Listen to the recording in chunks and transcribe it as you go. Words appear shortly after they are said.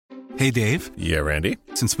Hey, Dave. Yeah, Randy?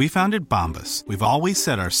 Since we founded Bombas, we've always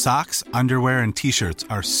said our socks, underwear, and T-shirts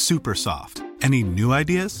are super soft. Any new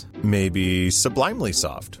ideas? Maybe sublimely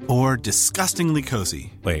soft. Or disgustingly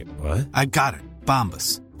cozy. Wait, what? I got it.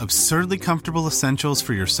 Bombas. Absurdly comfortable essentials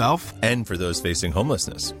for yourself and for those facing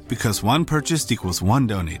homelessness. Because one purchased equals one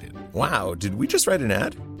donated. Wow, did we just write an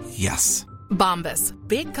ad? Yes. Bombas.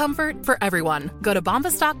 Big comfort for everyone. Go to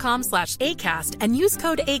bombas.com/ACAST and use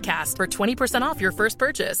code ACAST for 20% off your first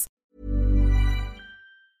purchase.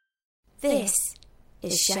 This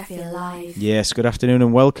is Sheffield Live. Yes, good afternoon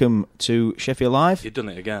and welcome to Sheffield Live. You've done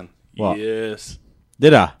it again. What? Yes.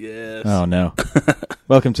 Did I? Yes. Oh, no.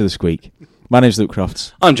 Welcome to The Squeak. My name's Luke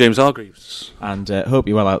Crofts. I'm James Hargreaves. And hope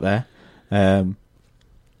you're well out there.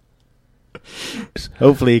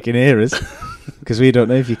 Hopefully you can hear us, because we don't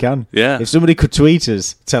know if you can. Yeah. If somebody could tweet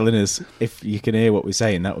us telling us if you can hear what we're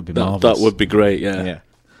saying, that would be marvellous. That would be great, yeah.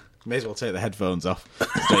 May as well take the headphones off.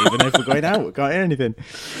 Don't even know if we're going out. We can't hear anything.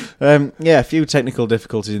 A few technical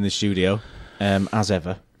difficulties in the studio, as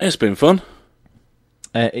ever. It's been fun.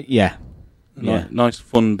 Yeah. Nice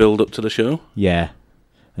fun build up to the show. Yeah.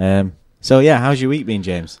 How's your week been,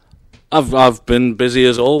 James? I've been busy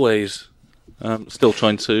as always. Still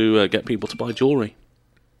trying to get people to buy jewellery.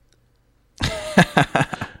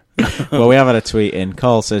 Well, we have had a tweet in.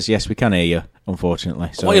 Carl says, yes, we can hear you, unfortunately.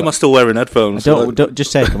 So, why am I still wearing headphones? Don't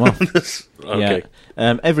just take them off. Okay.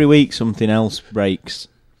 Yeah. Every week something else breaks.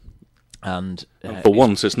 And for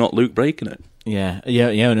once, it's not Luke breaking it. Yeah,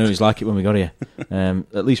 no, he's like it when we got here.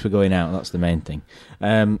 At least we're going out, that's the main thing.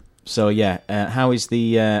 How is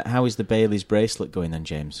the Bailey's bracelet going then,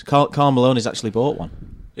 James? Carl Maloney's actually bought one.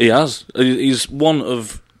 He has. He's one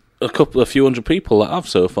of a few hundred people that have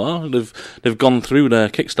so far. They've gone through their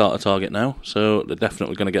Kickstarter target now, so they're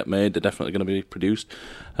definitely going to get made. They're definitely going to be produced,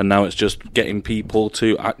 and now it's just getting people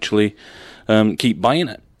to actually keep buying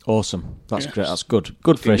it. Awesome. That's great. That's good.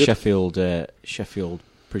 Good for a Sheffield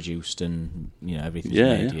produced and everything's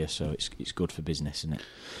made here, so it's good for business, isn't it?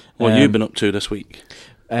 What have you been up to this week?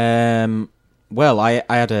 Well,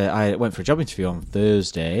 I went for a job interview on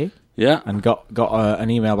Thursday. Yeah, and got an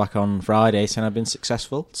email back on Friday saying I'd been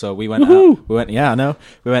successful. So we went out. We went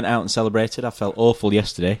out and celebrated. I felt awful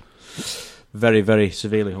yesterday, very, very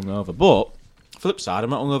severely hungover. But flip side, I'm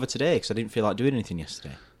not hungover today because I didn't feel like doing anything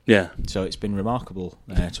yesterday. Yeah. So it's been remarkable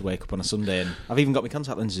to wake up on a Sunday, and I've even got my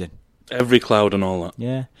contact lenses in. Every cloud and all that.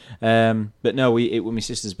 Yeah. But no, it was my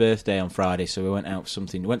sister's birthday on Friday, so we went out for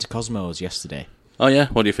something. We went to Cosmos yesterday. Oh yeah,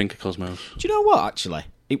 what do you think of Cosmos? Do you know what? Actually,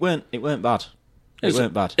 it weren't bad. It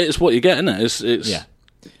weren't bad. It's what you get, isn't it? It's yeah.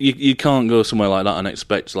 You can't go somewhere like that and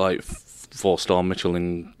expect like 4-star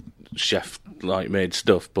Michelin chef made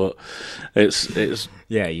stuff, but it's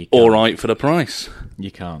you all right for the price.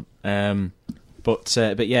 You can't. But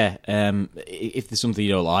if there's something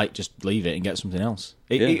you don't like, just leave it and get something else.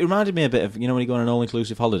 It reminded me a bit of when you go on an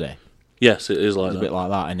all-inclusive holiday. Yes, it is like a bit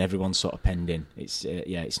like that, and everyone's sort of penned in. It's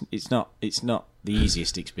not the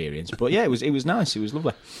easiest experience, but yeah, it was nice. It was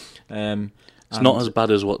lovely. It's not as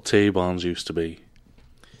bad as what Tay Barnes used to be.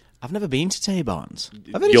 I've never been to Tay Barnes.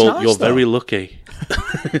 You're very lucky.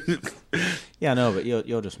 Yeah, I know, but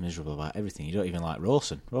you're just miserable about everything. You don't even like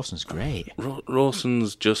Rawson. Rawson's great.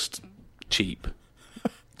 Rawson's just cheap.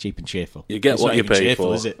 Cheap and cheerful. You get what you pay cheerful,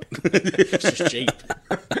 for. Is it? It's just cheap.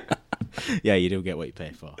 Yeah, you do get what you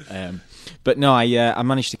pay for. But no, I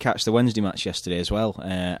managed to catch the Wednesday match yesterday as well,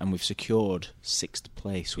 and we've secured 6th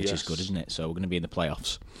place, which is good, isn't it? So we're going to be in the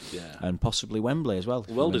playoffs, and possibly Wembley as well.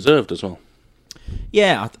 Well deserved as well.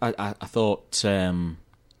 Yeah, I thought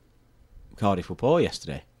Cardiff were poor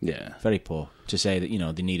yesterday. Yeah, very poor. To say that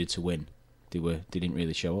they needed to win, they didn't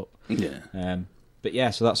really show up. Yeah. But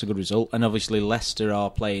yeah, so that's a good result. And obviously Leicester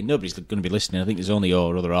are playing. Nobody's going to be listening. I think there's only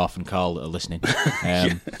your other half and Carl that are listening.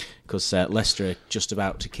 Because Leicester are just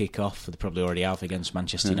about to kick off. They probably already have against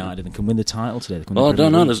Manchester United and can win the title today. Well, I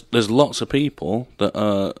don't know. There's lots of people that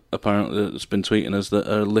are apparently that's been tweeting us that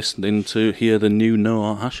are listening to hear the new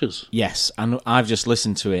Noah Ashes. Yes, and I've just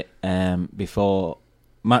listened to it before.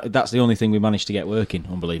 That's the only thing we managed to get working,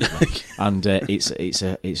 unbelievably, and it's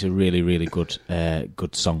a really, really good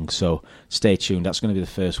song. So stay tuned. That's going to be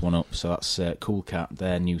the first one up. So that's Cool Cat,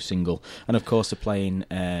 their new single, and of course they're playing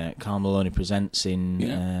Carl Maloney Presents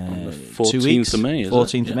in on the 2 weeks. 14th of May.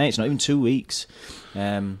 14th of May. It's not even 2 weeks.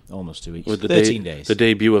 Almost 2 weeks. With 13 days. The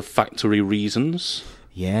debut of Factory Reasons.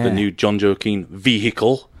 Yeah. The new John Joaquin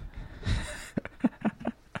vehicle.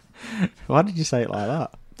 Why did you say it like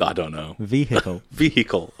that? I don't know. Vehicle.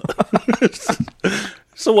 Vehicle. It's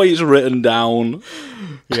the way it's written down.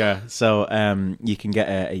 Yeah. So you can get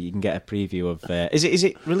a preview of. Is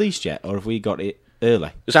it released yet, or have we got it early?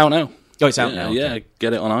 It's out now. Oh, it's out now. Yeah,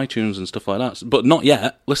 get it on iTunes and stuff like that. But not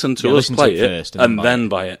yet. Listen to us listen play to it it first and then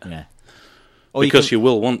buy it. Yeah. Because you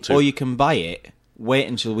will want to. Or you can buy it, wait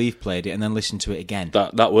until we've played it, and then listen to it again.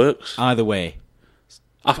 That works. Either way.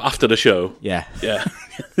 After the show. Yeah. Yeah.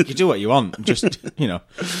 You can do what you want. Just,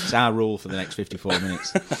 it's our rule for the next 54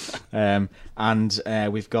 minutes. And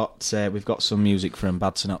we've got some music from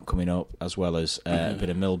Bad to Not coming up, as well as a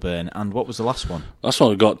bit of Milburn. And what was the last one? Last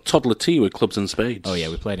one we got Toddler T with Clubs and Spades. Oh, yeah,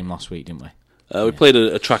 we played him last week, didn't we? We played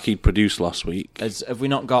a track he'd produced last week. Have we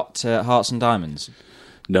not got Hearts and Diamonds?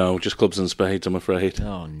 No, just Clubs and Spades, I'm afraid.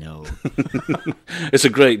 Oh, no. It's a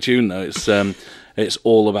great tune, though. It's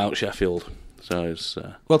all about Sheffield. So it's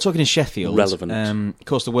well, talking of Sheffield, relevant. Of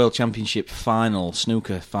course, the World Championship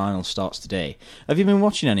snooker final starts today. Have you been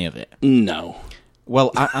watching any of it? No.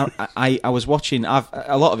 Well, I was watching.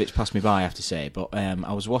 A lot of it's passed me by, I have to say, but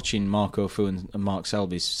I was watching Marco Fu and Mark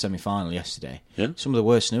Selby's semi-final yesterday. Yeah. Some of the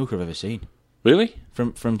worst snooker I've ever seen. Really?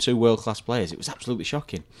 From two world-class players. It was absolutely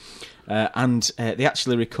shocking. And they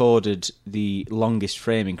actually recorded the longest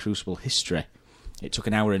frame in Crucible history. It took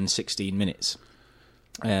 1 hour and 16 minutes.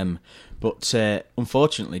 But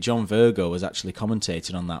unfortunately, John Virgo was actually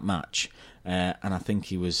commentating on that match, and I think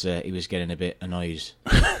he was getting a bit annoyed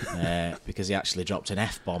because he actually dropped an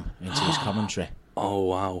F-bomb into his commentary. Oh,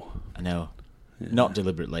 wow. I know. Yeah. Not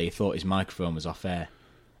deliberately. He thought his microphone was off air,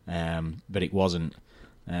 but it wasn't.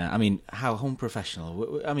 I mean, how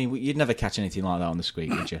unprofessional. I mean, you'd never catch anything like that on the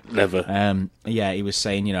squeak, would you? Never. Yeah, he was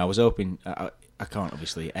saying, I was hoping... I can't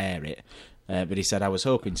obviously air it, but he said, I was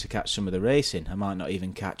hoping to catch some of the racing. I might not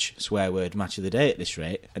even catch swear word match of the day at this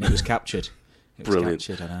rate. And it was captured. Brilliant.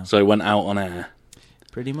 I know. So it went out on air.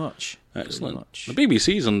 Pretty much. Excellent. The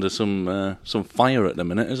BBC's under some fire at the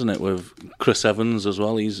minute, isn't it? With Chris Evans as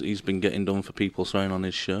well. He's been getting done for people swearing on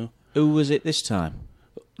his show. Who was it this time?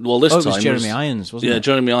 Well, this time it was Jeremy Irons, wasn't it? Yeah,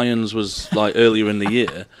 Jeremy Irons was like earlier in the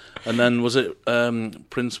year, and then was it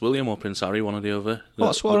Prince William or Prince Harry, one or the other?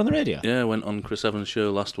 What, swore on the radio? Yeah, went on Chris Evans' show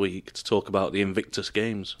last week to talk about the Invictus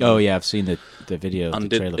Games. Oh yeah, I've seen the video. And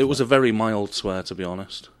the trailer it was a very mild swear, to be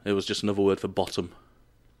honest. It was just another word for bottom.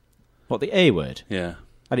 What, the A word? Yeah.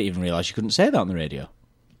 I didn't even realise you couldn't say that on the radio.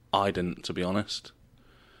 I didn't, to be honest.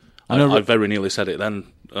 I very nearly said it then,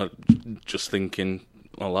 just thinking,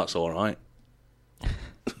 well, that's all right.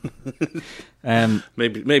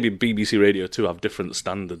 Maybe BBC Radio 2 have different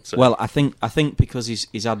standards. Well, I think because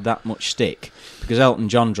he's had that much stick, because Elton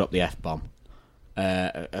John dropped the F-bomb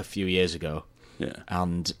a few years ago, yeah,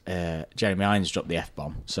 and Jeremy Irons dropped the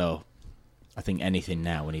F-bomb, so I think anything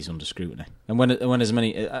now when he's under scrutiny, and when as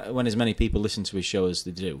many people listen to his show as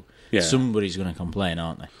they do, yeah, somebody's going to complain,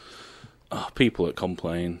 aren't they? Oh, people that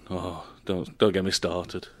complain. Oh, don't get me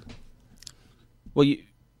started. Well,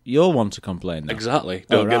 you're one to complain, though. Exactly.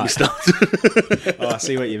 Don't get me started. Oh, I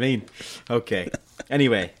see what you mean. Okay.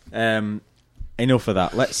 Anyway, enough of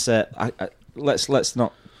that. Let's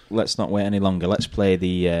not wait any longer. Let's play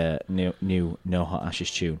the new No Hot Ashes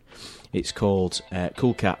tune. It's called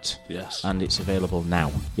Cool Cat. Yes. And it's available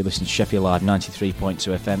now. You're listening to Sheffield Live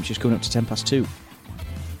 93.2 FM. It's just coming up to 2:10.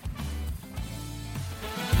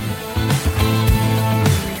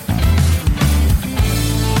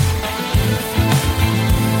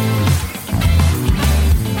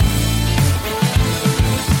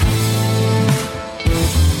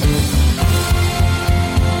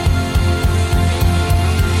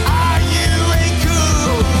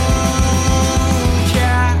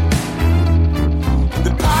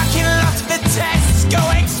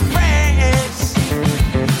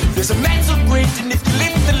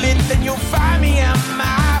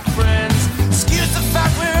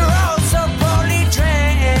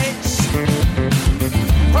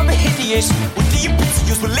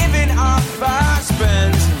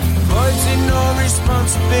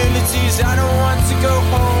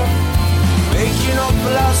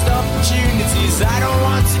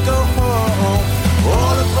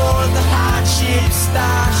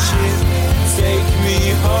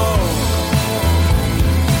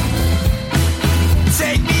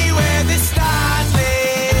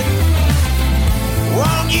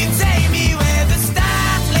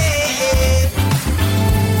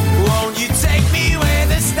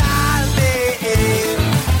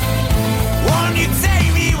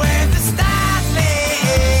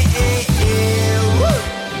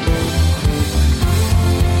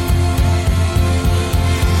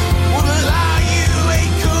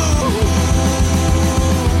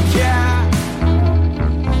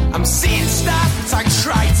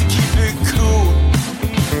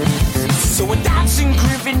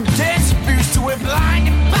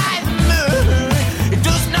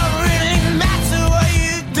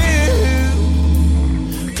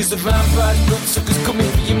 The vampire bad bloodsuckers coming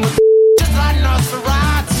for your mother, just like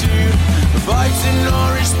Nosferatu. Avoiding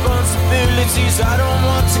no responsibilities, I don't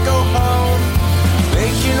want to go home.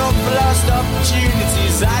 Making up for lost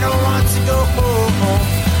opportunities, I don't want to go home.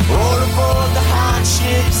 All aboard the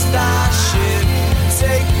hardship starship,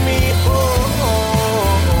 take me home.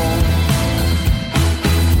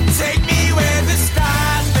 Take me where the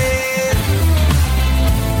stars live.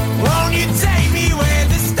 Won't you take me where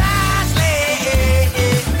the stars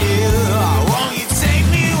live? Won't you take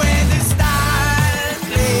me where the stars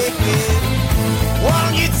live?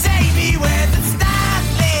 Won't you take me where the stars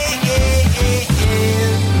live?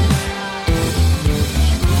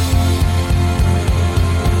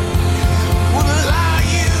 Well, are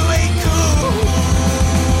you a cool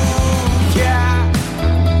cat?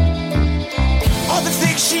 All the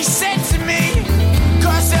things she said to me,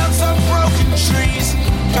 ourselves on broken trees,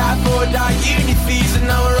 cardboard our uni fees, and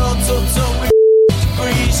now we're all tucked up with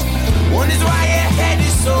degrees. Wonders why your head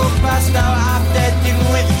is so passed out, half dead in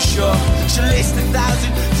Withenshaw. She'll list 1,000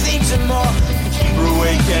 things and more to keep her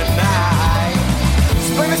awake at night.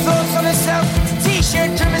 Spray my thoughts on herself,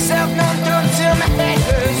 t-shirt, trim myself, not done till my head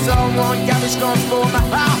hurts. All one garbage gone for my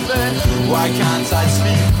heart burn. Why can't I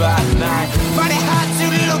sleep at night? Find it hard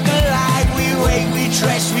to look alike. We wait, we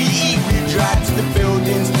dress, we eat, we drive to the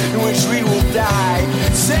buildings in which we will die.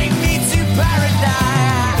 Take me to paradise.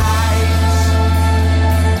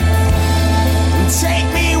 Take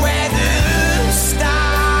me where the stars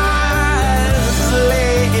live.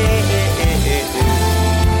 And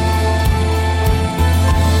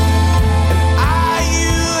are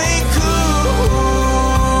you a cool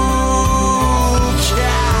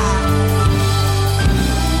cat?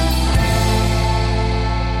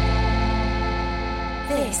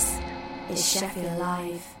 This is Sheffield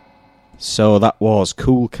Live. So that was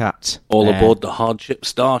Cool Cat. All aboard the hardship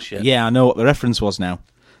starship. Yeah, I know what the reference was now.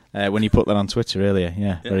 When you put that on Twitter earlier.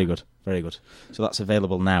 Yeah, very good. Very good. So that's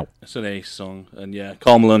available now. It's an ace song. And yeah,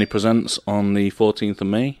 Carl Maloney presents on the 14th of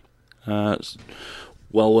May. It's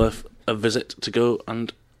well worth a visit to go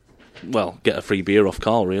and, well, get a free beer off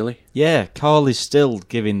Carl, really. Yeah, Carl is still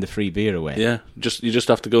giving the free beer away. Yeah, you just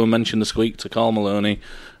have to go and mention the squeak to Carl Maloney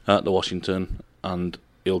at the Washington, and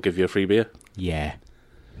he'll give you a free beer. Yeah.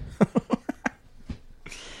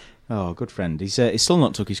 Oh, good friend. He's still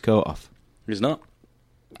not took his coat off. He's not.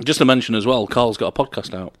 Just to mention as well, Carl's got a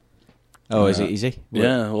podcast out. Oh, is he?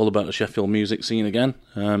 Yeah, all about the Sheffield music scene again.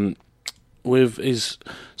 With his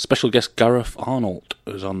special guest Gareth Arnold,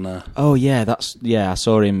 who's on there. Oh, yeah, I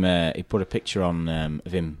saw him, he put a picture on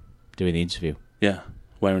of him doing the interview. Yeah,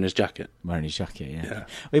 wearing his jacket. Yeah.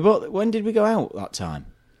 When did we go out that time?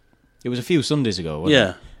 It was a few Sundays ago,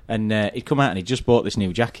 wasn't it? And he'd come out and he'd just bought this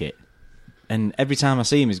new jacket. And every time I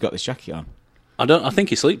see him, he's got this jacket on. I think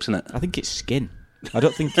he sleeps in it. I think it's skin. I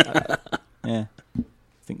don't think... yeah. I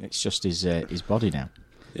think it's just his body now.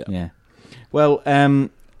 Yeah. Well,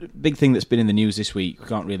 big thing that's been in the news this week, we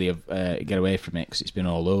can't really get away from it because it's been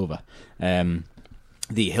all over. The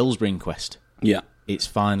Hillsborough inquest. Yeah. It's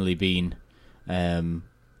finally been... it's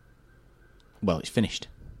finished.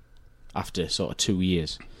 After sort of 2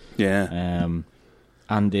 years. Yeah.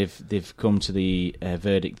 And they've come to the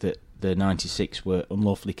verdict that the 96 were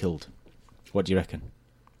unlawfully killed. What do you reckon?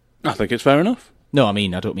 I think it's fair enough. No, I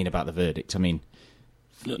don't mean about the verdict. I mean,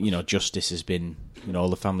 justice has been, all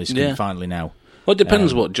the families can finally now. Well, it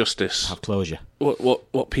depends what justice... have closure.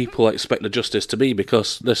 What people expect the justice to be,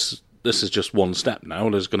 because this is just one step now.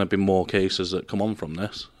 There's going to be more cases that come on from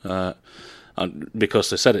this. And because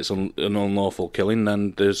they said it's an unlawful killing,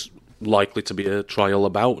 then there's likely to be a trial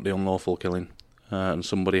about the unlawful killing and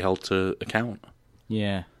somebody held to account.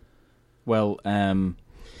 Yeah. Well,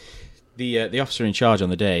 the officer in charge on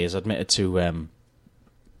the day has admitted to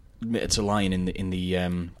lying in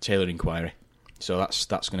the Taylor inquiry. So that's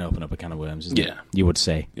going to open up a can of worms, isn't it? Yeah. You would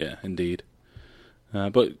say. Yeah, indeed.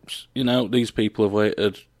 But, these people have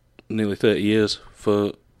waited nearly 30 years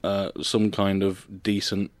for some kind of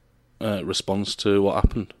decent response to what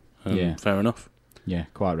happened. Yeah. Fair enough. Yeah,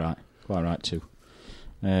 quite right. Quite right, too.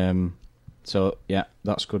 So, yeah,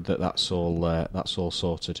 that's good that's all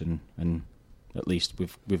sorted and at least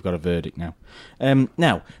we've got a verdict now.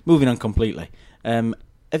 Now, moving on completely. Have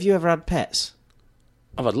you ever had pets?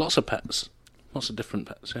 I've had lots of pets. Lots of different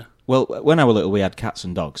pets, yeah. Well, when I was little, we had cats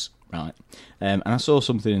and dogs, right? And I saw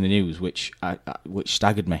something in the news which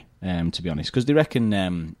staggered me, to be honest, because they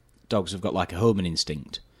reckon dogs have got like a homing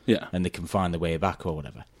instinct, yeah, and they can find their way back or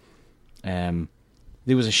whatever.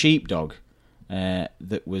 There was a sheepdog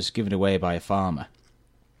that was given away by a farmer,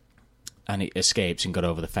 and it escaped and got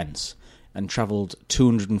over the fence and travelled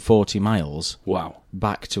 240 miles. Wow!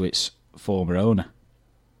 Back to its former owner.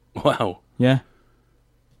 Wow. Yeah.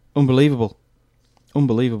 Unbelievable.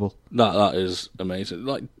 That is amazing.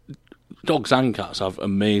 Like, dogs and cats have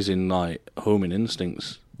amazing, like, homing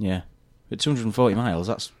instincts. Yeah. At 240 miles,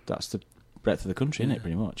 that's the breadth of the country, isn't it,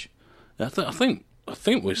 pretty much? I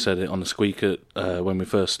think we said it on the squeaker when we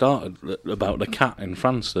first started about the cat in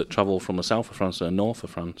France that travelled from the south of France to the north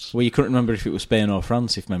of France. Well, you couldn't remember if it was Spain or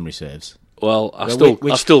France, if memory serves. Well, I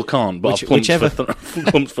still can't, but I've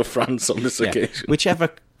plumped for France on this occasion. Whichever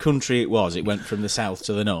country it was, it went from the south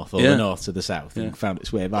to the north, or the north to the south, and found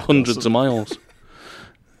its way back. Hundreds of miles.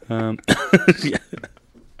 Yeah.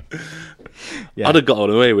 I'd have got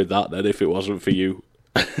away with that then if it wasn't for you.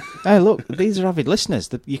 Hey, look, these are avid listeners.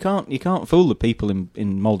 You can't fool the people in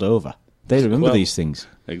Moldova. They remember these things.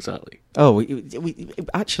 Exactly. Oh,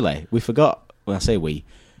 we forgot. When I say we,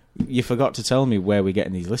 you forgot to tell me where we're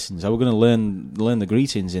getting these listens. We're going to learn the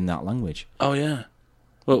greetings in that language. Oh yeah.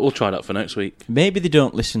 Well, we'll try that for next week. Maybe they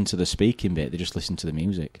don't listen to the speaking bit; they just listen to the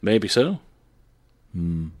music. Maybe so.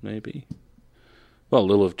 Maybe. Well,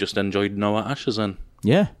 they'll have just enjoyed Noah Ashes then.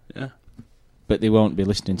 Yeah. Yeah. But they won't be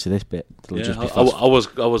listening to this bit. They'll just be I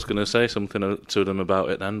was going to say something to them about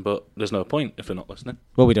it then, but there's no point if they're not listening.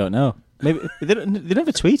 Well, we don't know. Maybe they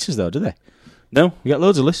never tweet us though, do they? No. We got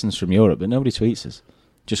loads of listens from Europe, but nobody tweets us.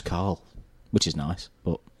 Just Carl, which is nice.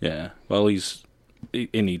 But yeah, well, he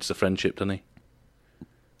needs the friendship, doesn't he?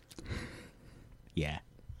 Yeah.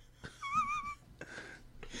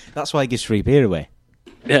 That's why he gives free beer away.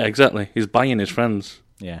 Yeah, exactly. He's buying his friends.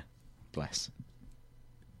 Yeah. Bless.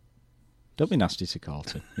 Don't be nasty to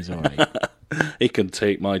Carlton. He's all right. He can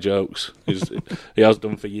take my jokes. He has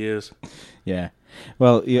done for years. Yeah.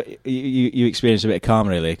 Well, you experienced a bit of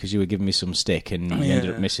karma earlier because you were giving me some stick and you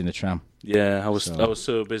ended up missing the tram. Yeah, I was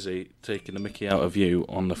so busy taking the mickey out of you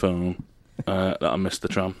on the phone that I missed the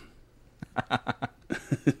tram.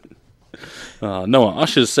 No, I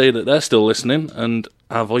should say that they're still listening and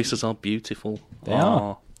our voices are beautiful. They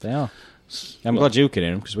are. I'm glad you can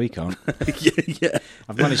hear them because we can't. yeah.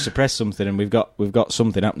 I've managed to press something and we've got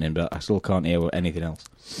something happening, but I still can't hear anything else.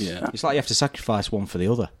 Yeah, it's like you have to sacrifice one for the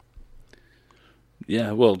other.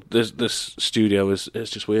 Yeah, well, this studio is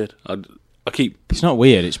just weird. I keep. It's not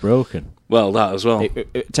weird. It's broken. Well, that as well.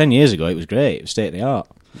 10 years ago, it was great. It was state of the art.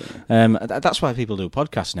 Yeah. That's why people do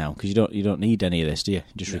podcasts now because you don't need any of this, do you?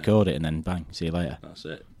 Just record it and then bang, see you later. That's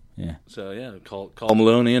it. Yeah. So yeah, Carl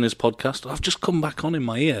Maloney and his podcast. I've just come back on in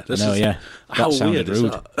my ear. Yeah. How sounded weird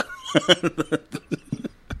rude. Is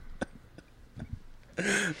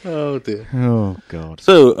that? Oh dear. Oh God.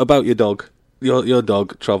 So about your dog. Your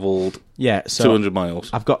dog travelled 200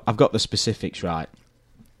 miles. I've got the specifics right.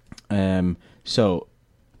 So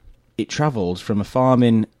it travelled from a farm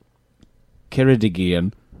in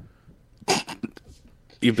Ceredigion.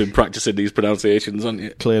 You've been practicing these pronunciations, haven't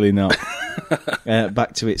you? Clearly not.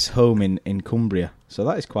 Back to its home in Cumbria. So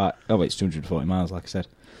that is quite... Oh, it's 240 miles, like I said.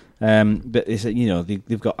 But it's,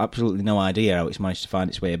 they've got absolutely no idea how it's managed to find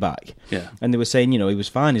its way back. Yeah. And they were saying, he was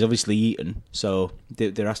fine. He's obviously eaten. So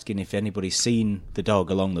they're asking if anybody's seen the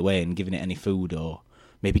dog along the way and given it any food or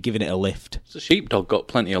maybe giving it a lift. So sheepdog got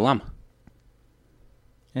plenty of lamb.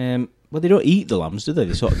 Well, they don't eat the lambs, do they?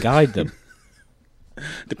 They sort of guide them.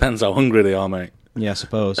 Depends how hungry they are, mate. Yeah, I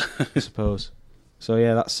suppose. So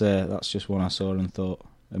yeah, that's just one I saw and thought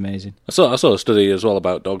amazing. I saw a study as well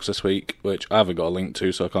about dogs this week, which I haven't got a link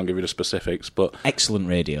to, so I can't give you the specifics. But excellent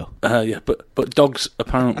radio. Yeah, but dogs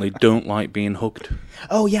apparently don't like being hugged.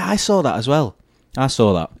 Oh yeah, I saw that as well. I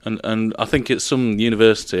saw that, and I think it's some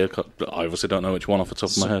university. I obviously don't know which one off the top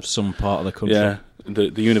of my head. Some part of the country. Yeah,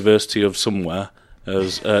 the university of somewhere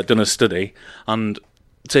has done a study and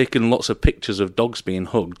taken lots of pictures of dogs being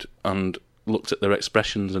hugged and looked at their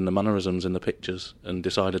expressions and the mannerisms in the pictures and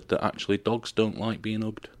decided that actually dogs don't like being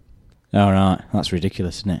hugged. All right, that's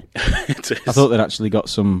ridiculous, isn't it? It is. I thought they'd actually got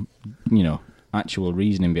some, actual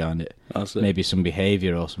reasoning behind it. That's it. Maybe some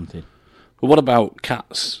behaviour or something. But what about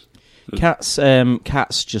cats? Cats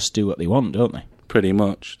just do what they want, don't they? Pretty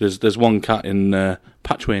much. There's one cat in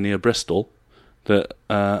Patchway near Bristol that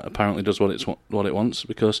apparently does what it wants,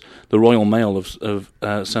 because the Royal Mail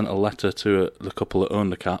have sent a letter to the couple that own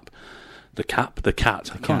the cat. The cat.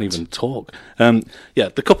 I can't even talk.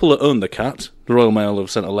 The couple that own the cat, the Royal Mail have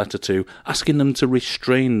sent a letter to, asking them to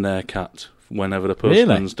restrain their cat whenever the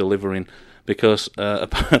postman's delivering, because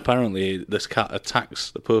apparently this cat attacks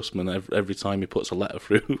the postman every time he puts a letter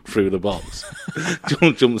through the box.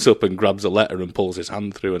 Jumps up and grabs a letter and pulls his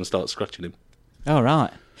hand through and starts scratching him. Oh,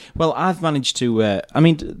 right. Well, I've managed to...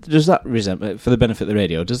 does that resemble... For the benefit of the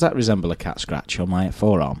radio, does that resemble a cat scratch on my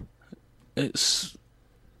forearm?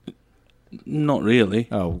 Not really.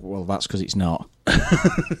 Oh, well, that's because it's not.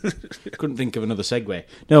 Couldn't think of another segue.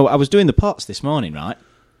 No, I was doing the pots this morning, right?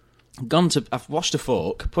 I've washed a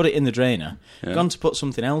fork, put it in the drainer, gone to put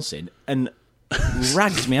something else in, and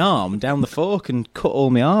ragged my arm down the fork and cut all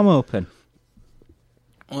my arm open.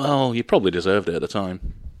 Well, you probably deserved it at the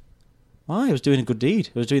time. Why? I was doing a good deed.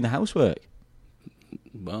 I was doing the housework.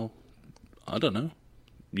 Well, I don't know.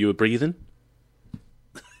 You were breathing?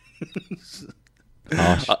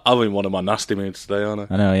 I'm in one of my nasty moods today, aren't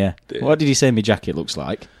I? I know, yeah. Dear. What did you say my jacket looks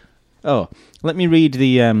like? Oh, let me read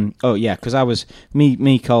the... because I was...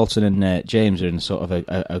 Me, Carlton and James are in sort of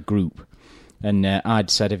a group. And I'd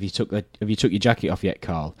said, have you took your jacket off yet,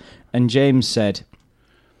 Carl? And James said,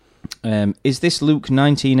 is this Luke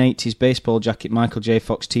 1980s baseball jacket Michael J.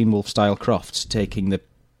 Fox Teen Wolf style Crofts taking the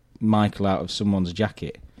Michael out of someone's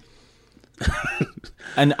jacket?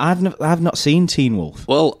 And I've not seen Teen Wolf.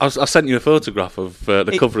 Well, I sent you a photograph of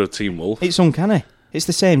the cover of Teen Wolf. It's uncanny. It's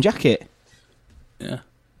the same jacket. Yeah.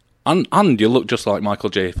 And you look just like Michael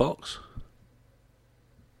J. Fox.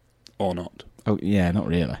 Or not. Oh, yeah, not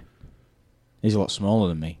really. He's a lot smaller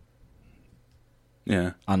than me.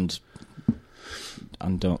 Yeah. And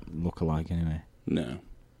don't look alike anyway. No.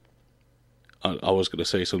 I was going to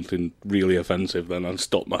say something really offensive then and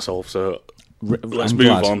stopped myself, so let's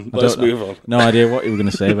move on. Let's move on. No idea what you were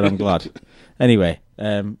going to say, but I'm glad. Anyway,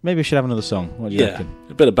 maybe we should have another song. What do you reckon?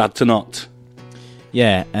 A bit of Bad to Not.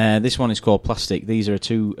 Yeah, this one is called Plastic. These are a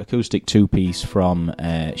acoustic two-piece from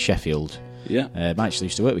Sheffield. Yeah. I actually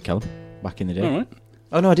used to work with Callum back in the day. All right.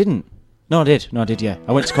 Oh, no, I didn't. No, I did, yeah.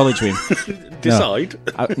 I went to college with him. Decide.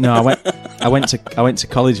 I went to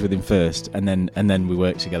college with him first, and then we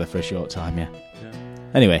worked together for a short time, yeah.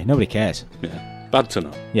 Anyway, nobody cares. Yeah. Bad to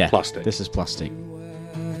Not. Yeah. Plastic. This is Plastic.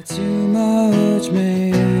 Too much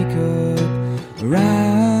makeup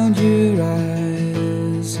around your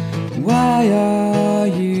eyes. Why are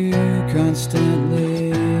you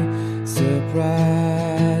constantly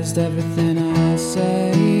surprised? Everything I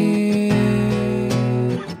say.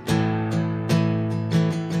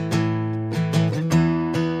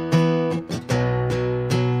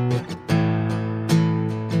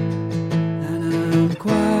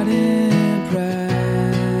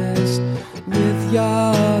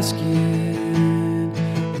 Your skin,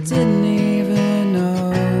 didn't even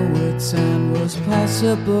know what time was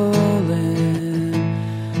possible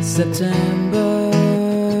in September,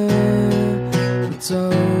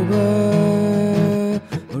 October,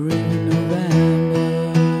 or even November.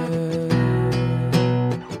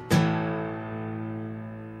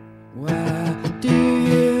 Why do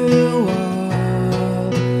you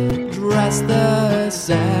all dress the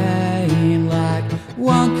same, like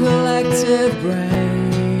one collective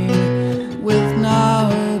brain with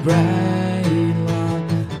no brain? Long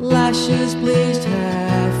lashes, bleached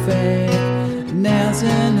hair, fake nails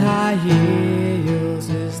and high heels.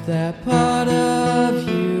 Is there part of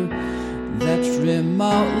you that's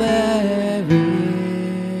remotely real?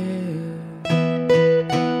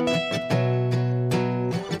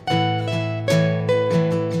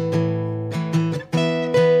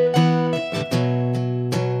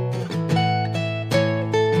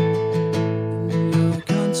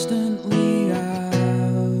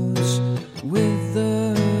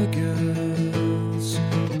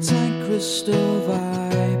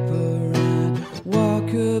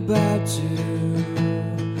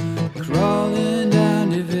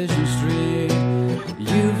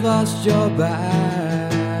 Your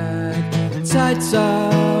bag, tights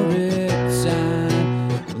are ripped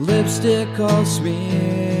and lipstick all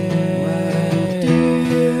smeared. Why do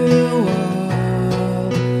you all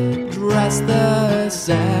dress the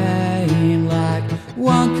same, like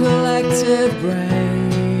one collective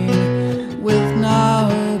brain with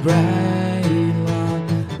no brain? Long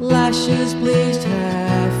lashes, bleached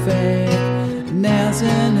hair, fake nails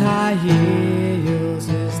and high heels.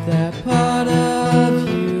 Is that part of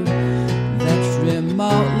you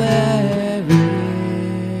remotely real?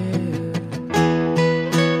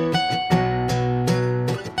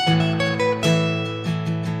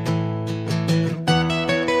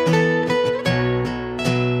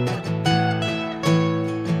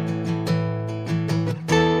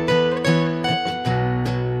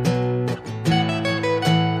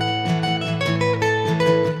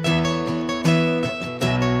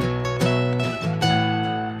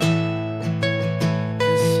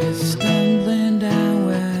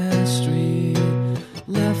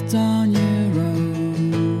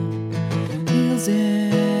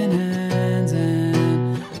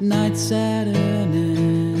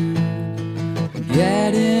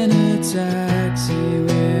 Taxi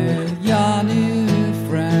with your new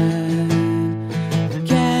friend.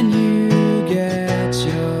 Can you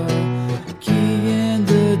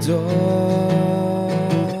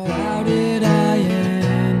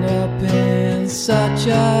such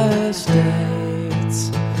a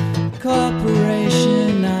state.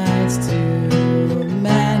 Corporation nights too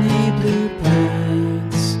many blue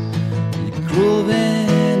pints. Cruel,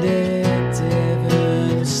 vindictive,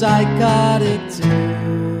 and psychotic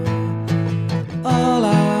too. All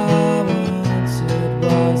I wanted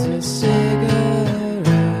was a cigarette.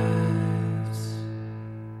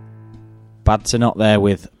 Bad to Not there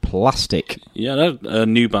with Plastic. Yeah, they're a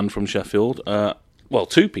new band from Sheffield. Well,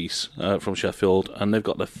 two-piece from Sheffield, and they've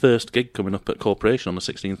got their first gig coming up at Corporation on the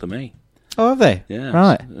 16th of May. Oh, have they? Yeah.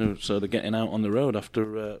 Right. So they're getting out on the road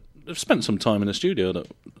after... they've spent some time in the studio,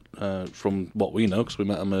 from what we know, because we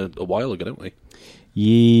met them a while ago, didn't we?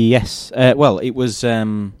 Yes. Well, it was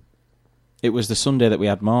the Sunday that we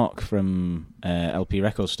had Mark from LP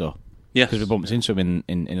Record Store. Yes. Because we bumped into him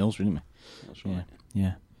in Hillsborough, didn't we? That's right.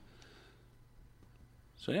 Yeah.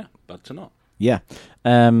 So yeah, Bad to Not. Yeah.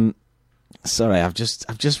 Sorry, I've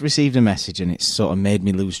just received a message and it's sort of made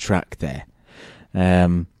me lose track there.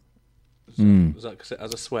 Was that 'cause it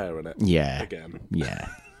has a swear in it? Yeah. Again. Yeah.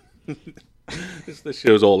 This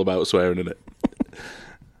show's all about swearing in it.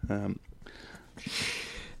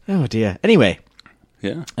 Oh dear. Anyway,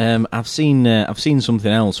 Yeah. I've seen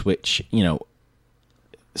something else which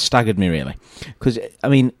staggered me really, because I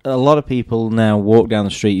mean a lot of people now walk down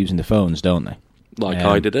the street using their phones, don't they? Like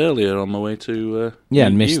I did earlier on my way to...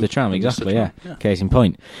 and missed the tram, exactly, yeah. Case in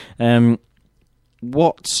point.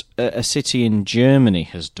 What a city in Germany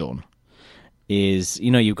has done is,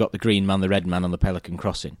 you've got the green man, the red man on the Pelican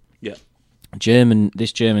Crossing. Yeah.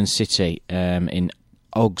 This German city in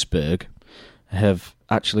Augsburg have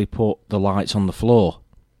actually put the lights on the floor.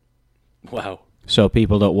 Wow. So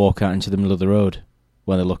people don't walk out into the middle of the road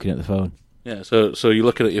when they're looking at the phone. Yeah, so you're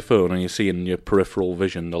looking at your phone and you're seeing in your peripheral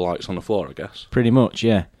vision the lights on the floor, I guess. Pretty much,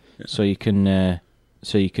 yeah. So you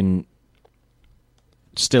can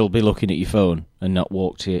still be looking at your phone and not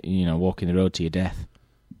walking the road to your death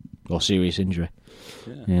or serious injury.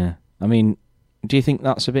 Yeah. I mean, do you think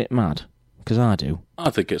that's a bit mad? Because I do. I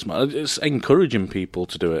think it's mad. It's encouraging people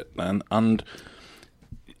to do it, man, and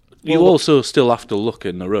you also still have to look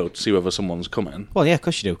in the road to see whether someone's coming. Well, yeah, of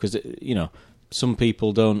course you do, because some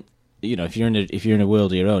people don't. If you're in a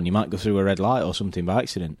world of your own, you might go through a red light or something by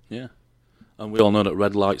accident. Yeah, and we all know that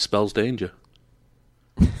red light spells danger.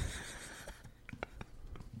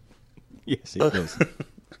 Yes, it does.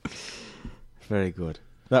 Very good.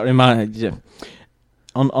 That reminds at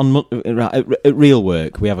Real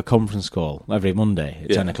Work we have a conference call every Monday at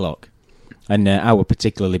 10 o'clock, and I were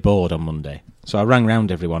particularly bored on Monday, so I rang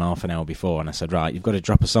round everyone half an hour before and I said, right, you've got to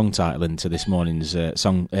drop a song title into this morning's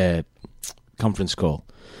conference call.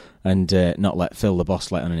 And not let Phil the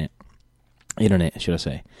boss let in on it, should I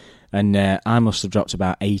say? And I must have dropped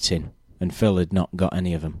about 8 in, and Phil had not got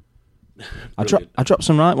any of them. I dropped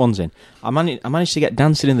some right ones in. I managed to get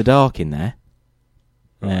Dancing in the Dark in there.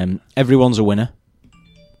 Right. Everyone's a winner.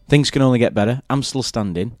 Things can only get better. I'm Still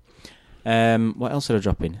Standing. What else did I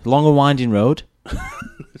drop in? Long and Winding Road.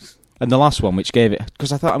 And the last one, which gave it,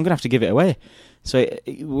 because I thought I'm going to have to give it away. So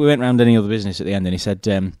we went round Any Other Business at the end, and he said,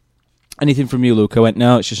 anything from you, Luke? I went,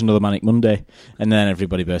 no, it's just another Manic Monday. And then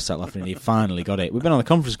everybody burst out laughing, and he finally got it. We've been on the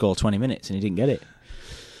conference call 20 minutes, and he didn't get it.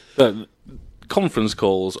 But conference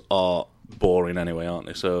calls are boring anyway, aren't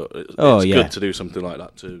they? So it's good to do something like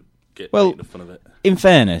that to make the fun of it. In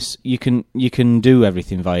fairness, you can do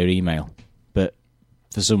everything via email, but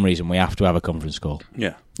for some reason we have to have a conference call.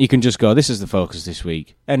 Yeah. You can just go, this is the focus this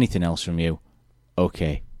week. Anything else from you?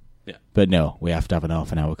 Okay. Yeah. But no, we have to have an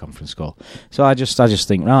half-an-hour conference call. So I just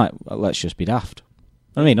think, right, well, let's just be daft.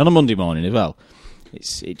 I mean, on a Monday morning as well,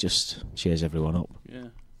 it just cheers everyone up. Yeah.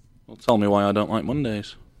 Well, tell me why I don't like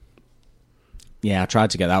Mondays. Yeah, I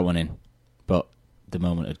tried to get that one in, but the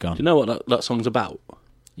moment had gone. Do you know what that song's about?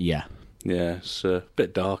 Yeah. Yeah, it's a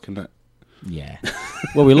bit dark, isn't it? Yeah.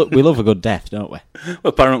 Well, we love a good death, don't we? Well,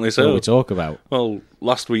 apparently so. That's what we talk about. Well,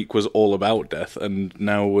 last week was all about death, and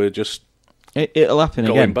now we're just... It'll happen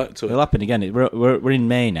going again. Back to it. It'll happen again. We're in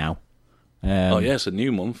May now. It's a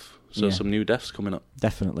new month, so some new deaths coming up.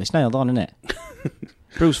 Definitely. It's nailed on, isn't it?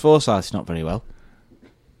 Bruce Forsyth's not very well.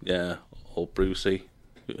 Yeah, old Brucey.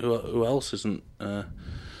 Who else isn't... I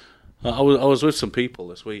was with some people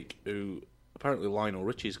this week who... Apparently Lionel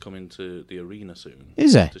Richie's coming to the arena soon.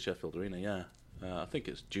 Is he? To Sheffield Arena, yeah. I think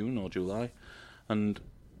it's June or July. And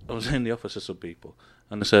I was in the office with some people,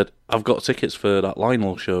 and they said, I've got tickets for that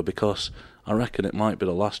Lionel show because I reckon it might be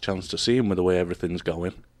the last chance to see him with the way everything's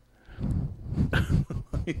going.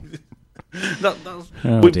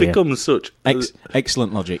 We've become such...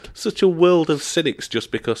 excellent logic. Such a world of cynics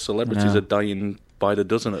just because celebrities are dying by the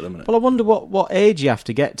dozen at the minute. Well, I wonder what age you have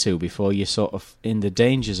to get to before you're sort of in the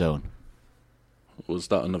danger zone. Was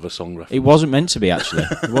that another song reference? It wasn't meant to be, actually.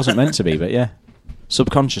 It wasn't meant to be, but yeah.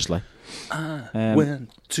 Subconsciously.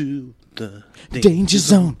 Went to the Danger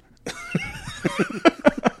zone.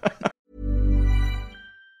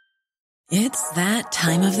 It's that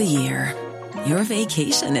time of the year. Your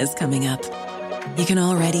vacation is coming up. You can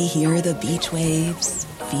already hear the beach waves,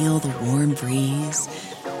 feel the warm breeze,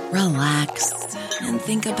 relax, and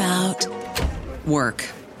think about work.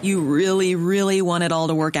 You really, really want it all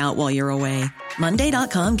to work out while you're away.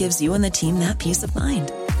 Monday.com gives you and the team that peace of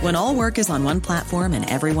mind. When all work is on one platform and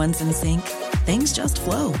everyone's in sync, things just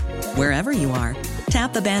flow. Wherever you are,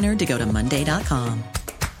 tap the banner to go to Monday.com.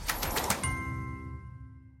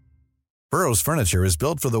 Burrow's furniture is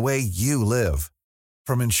built for the way you live.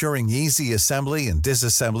 From ensuring easy assembly and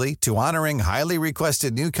disassembly to honoring highly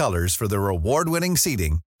requested new colors for their award-winning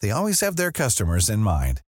seating, they always have their customers in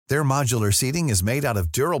mind. Their modular seating is made out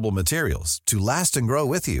of durable materials to last and grow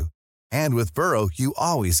with you. And with Burrow, you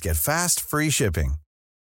always get fast, free shipping.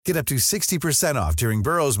 Get up to 60% off during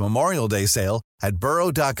Burrow's Memorial Day sale at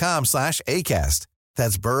burrow.com/ACAST.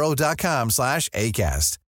 That's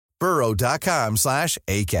burrow.com/ACAST.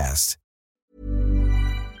 burrow.com/ACAST.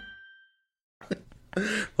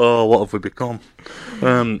 Oh, what have we become?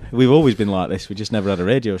 We've always been like this. We just never had a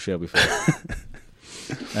radio show before.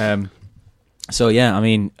 So, yeah, I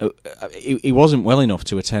mean, he wasn't well enough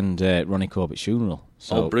to attend Ronnie Corbett's funeral.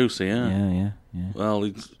 So, Brucey, yeah. Yeah. Well,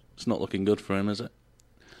 it's not looking good for him, is it?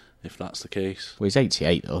 If that's the case. Well, he's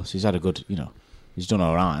 88, though, so he's had a good, he's done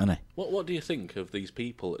all right, hasn't he? What do you think of these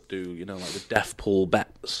people that do, like the death pool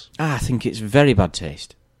bets? I think it's very bad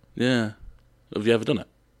taste. Yeah. Have you ever done it?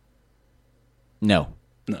 No.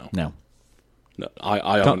 No,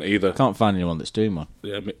 I haven't either. Can't find anyone that's doing one.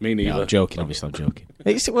 Yeah, me neither. No, I'm joking, obviously, I'm joking.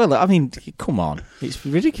 Come on. It's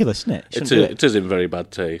ridiculous, isn't it? It is in very bad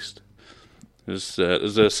taste. There's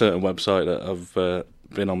a certain website that I've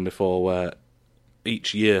been on before where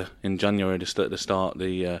each year in January they start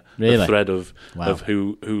the thread of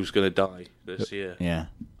who's going to die this year. Yeah.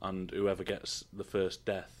 And whoever gets the first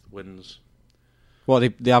death wins. Well,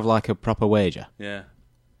 they have like a proper wager? Yeah.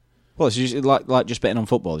 Well, it's usually like just betting on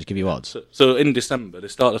football. They give you odds. So in December, they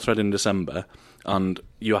start the thread in December, and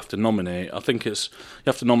you have to nominate. I think you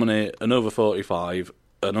have to nominate an over 45,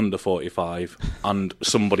 an under 45, and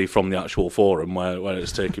somebody from the actual forum where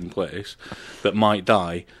it's taking place that might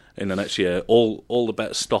die in the next year. All the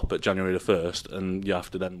bets stop at January the 1st, and you have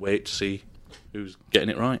to then wait to see who's getting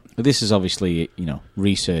it right. But this is obviously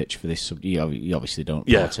research for this. You obviously don't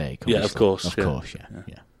partake. Yeah, of course. Of course, yeah.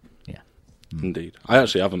 Indeed. I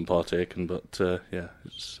actually haven't partaken, but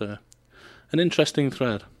it's an interesting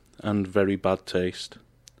thread and very bad taste.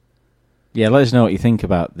 Yeah, let us know what you think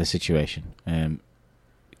about the situation,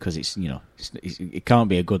 because it can't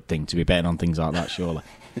be a good thing to be betting on things like that, surely.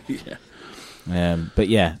 Yeah. But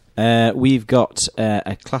yeah, we've got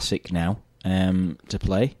a classic now to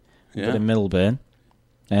play. Yeah. Bit of Milburn.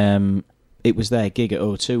 It was their gig at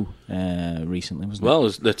O2 recently, wasn't it? Well,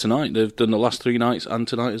 they're tonight. They've done the last 3 nights, and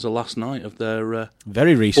tonight is the last night of their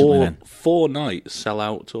very recently four night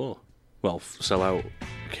sell-out tour. Well, sell-out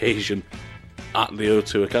occasion at the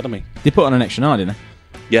O2 Academy. They put on an extra night, didn't they?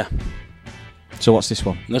 Yeah. So what's this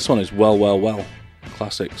one? This one is Well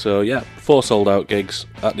classic. So yeah, 4 sold-out gigs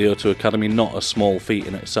at the O2 Academy. Not a small feat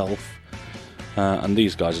in itself. And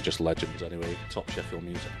these guys are just legends anyway. Top Sheffield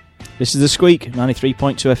music. This is The Squeak,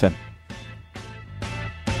 93.2 FM.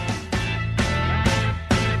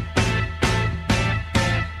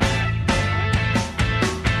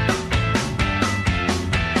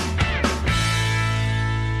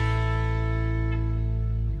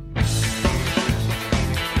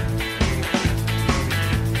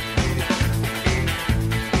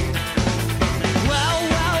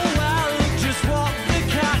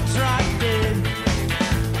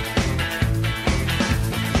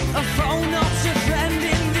 A phone not your friend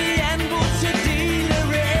in the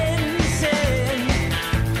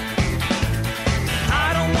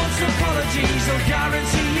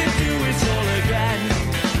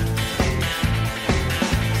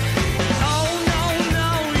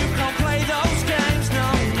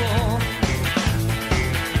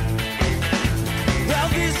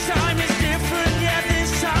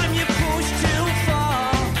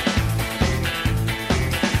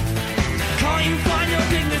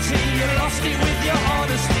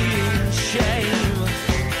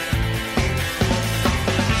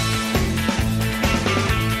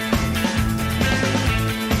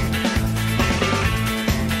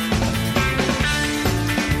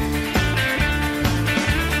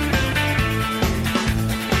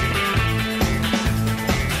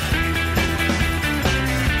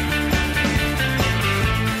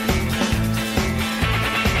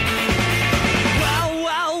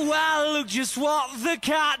just what the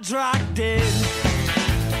cat dragged in.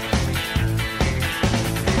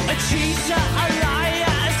 A cheater, a liar,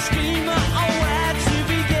 a schemer, oh, where to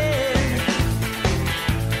begin?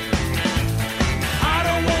 I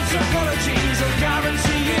don't want apologies, I'll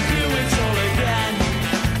guarantee you do it all again.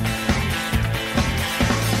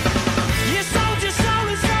 You sold your soul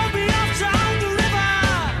and sold me off down the river.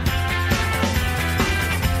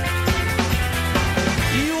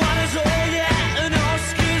 You want us all, yeah, and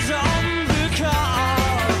Oscars on the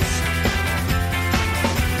cards.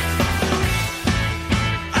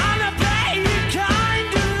 And I bet you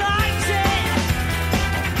kinda liked it.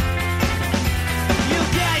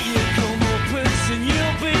 You'll get your comeuppance and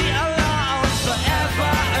you'll be alone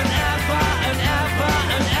forever and ever and ever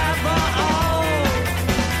and ever. Oh,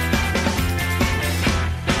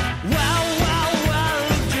 well, well, well,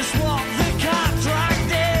 just what the cat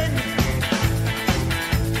dragged in.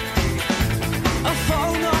 A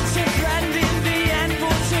phone, not a friend in the end,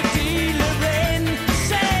 but a dealer in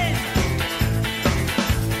sin.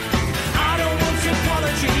 I don't want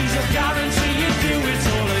apologies, I guarantee you do it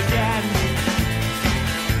all again.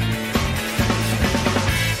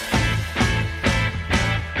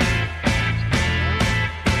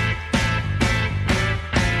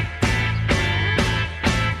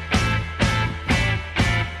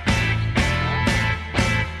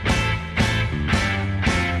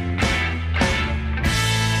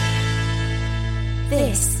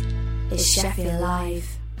 This is Sheffield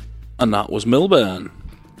Live. And that was Milburn.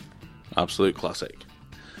 Absolute classic.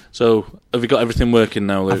 So, have you got everything working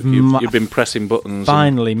now, Luke? You've been pressing buttons.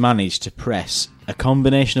 Finally managed to press a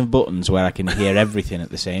combination of buttons where I can hear everything at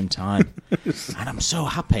the same time. And I'm so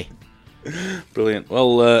happy. Brilliant.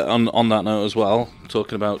 Well, on that note as well,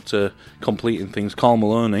 talking about completing things, Carl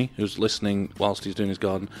Maloney, who's listening whilst he's doing his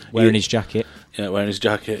garden. Wearing his jacket. Yeah, wearing his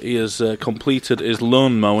jacket. He has completed his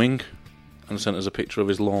lawn mowing and sent us a picture of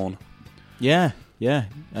his lawn. Yeah.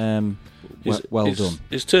 Well done.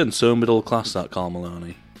 He's turned so middle class, that Carl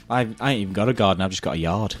Maloney. I ain't even got a garden, I've just got a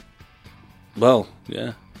yard. Well,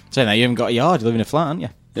 yeah. Saying that, you haven't got a yard, you live in a flat, haven't you?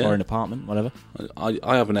 Yeah. Or an apartment, whatever.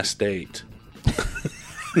 I have an estate.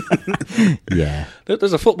 Yeah.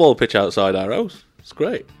 There's a football pitch outside our house. It's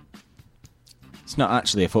great. It's not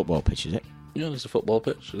actually a football pitch, is it? Yeah, there's a football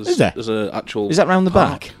pitch. Is there? There's an actual... Is that round the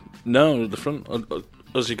park. back? No, the front.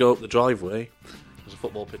 As you go up the driveway, there's a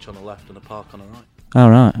football pitch on the left and a park on the right. Oh,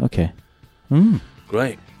 right, okay.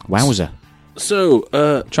 Great. Wowzer.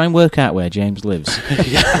 So, try and work out where James lives.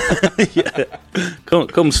 yeah.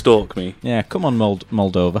 Come stalk me. Yeah, come on,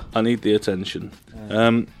 Moldova. I need the attention.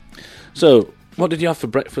 So, what did you have for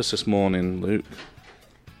breakfast this morning, Luke?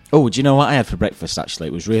 Oh, do you know what I had for breakfast, actually?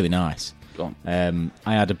 It was really nice. Go on.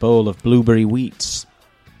 I had a bowl of blueberry wheats.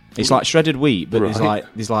 It's like shredded wheat, but Right.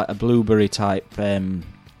 there's like a blueberry type,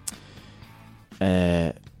 like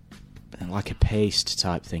a paste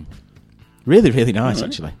type thing. Really, really nice, Right.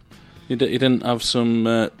 actually. You didn't have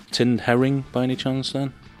some tinned herring by any chance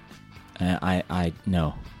then?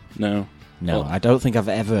 No. No. No, Oh. I don't think I've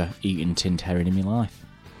ever eaten tinned herring in my life.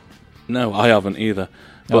 No, I haven't either.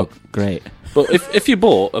 But, Oh, great. but if you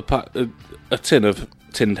bought a tin of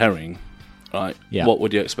tinned herring, right, Yeah. what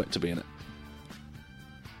would you expect to be in it?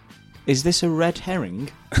 Is this a red herring?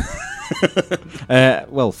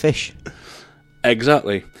 Well, fish.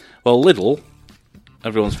 Exactly. Well, Lidl,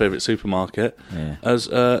 everyone's favourite supermarket, Yeah. has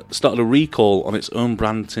started a recall on its own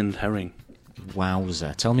brand tinned herring.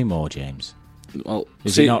 Wowzer. Tell me more, James. Well,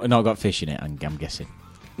 Is it not got fish in it, I'm guessing?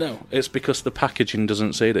 No, it's because the packaging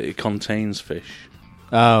doesn't say that it contains fish.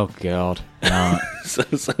 Oh, God. No.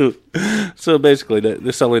 So basically,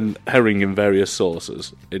 they're selling herring in various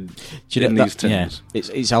sauces in these tins. Yeah,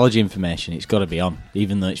 it's allergy information. It's got to be on,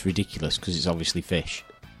 even though it's ridiculous because it's obviously fish.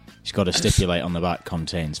 It's got to stipulate on the back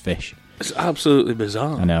contains fish. It's absolutely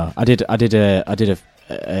bizarre. I know. I did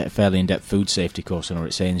a fairly in-depth food safety course on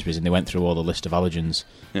at Sainsbury's, and they went through all the list of allergens.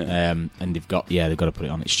 Yeah. And they've got to put it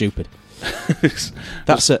on. It's stupid.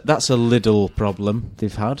 That's a Lidl problem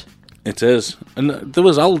they've had. It is. And there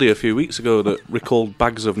was Aldi a few weeks ago that recalled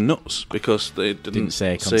bags of nuts because they didn't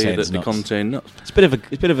say that they contain nuts. It's a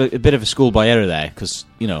bit of a schoolboy error there because,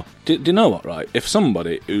 you know. Do you know what, right? If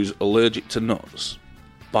somebody who's allergic to nuts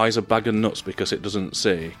buys a bag of nuts because it doesn't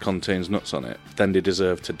say contains nuts on it, then they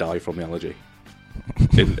deserve to die from the allergy.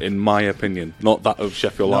 in my opinion. Not that of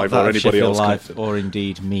Sheffield Live or anybody else. Live or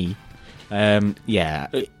indeed me. Yeah.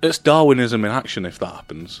 It's Darwinism in action if that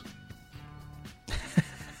happens.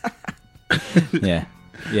 Yeah.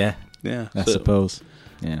 I suppose.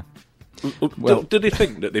 Yeah. Well, do they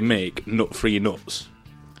think that they make nut-free nuts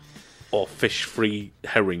or fish-free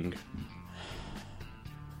herring?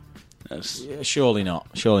 Yeah, surely not.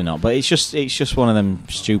 But it's just one of them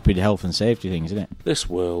stupid health and safety things, isn't it? This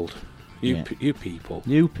world, you people,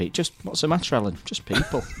 just what's the matter, Alan? Just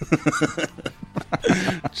people.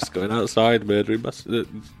 just going outside, murdering,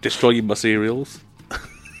 destroying my cereals.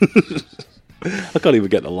 I can't even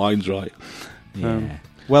get the lines right. Yeah.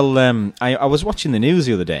 I was watching the news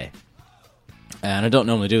the other day, and I don't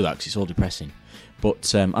normally do that because it's all depressing.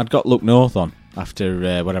 But I'd got Look North on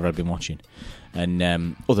after whatever I'd been watching,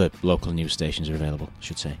 and other local news stations are available, I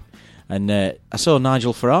should say. And I saw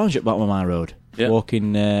Nigel Farage at bottom of my road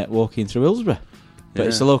walking through Hillsborough. But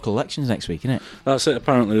it's the local elections next week, isn't it? That's it.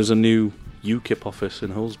 Apparently, there's a new UKIP office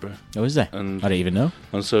in Hillsborough. Oh, is there? And I didn't even know.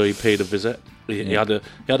 And so he paid a visit. He had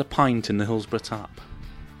a pint in the Hillsborough tap.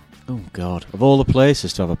 Oh God! Of all the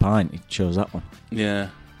places to have a pint, he chose that one.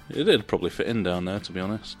 Yeah, it'd probably fit in down there, to be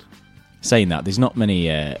honest. Saying that, there's not many.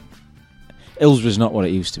 Hillsborough's not what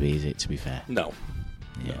it used to be, is it? To be fair. No.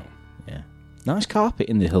 Yeah. Yeah. Nice carpet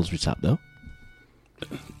in the Hillsborough tap, though.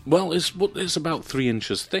 Well, it's about 3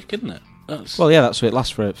 inches thick, isn't it? Well, yeah, that's what it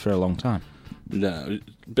lasts for a long time. No,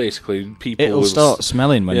 basically, people it'll start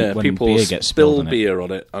smelling when people beer gets spilled on it. Beer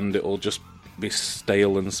on it, and it'll just be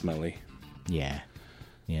stale and smelly. Yeah.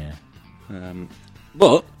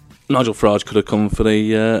 But Nigel Farage could have come for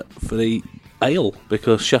the ale,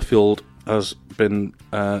 because Sheffield has been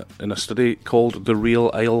in a study called the real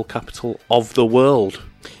ale capital of the world.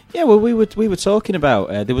 Yeah, well, we were talking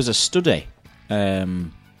about there was a study.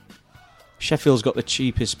 Sheffield's got the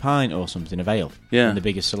cheapest pint or something of ale and the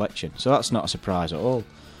biggest selection, so that's not a surprise at all.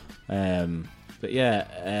 But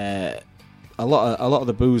yeah, a lot of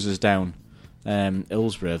the boozers down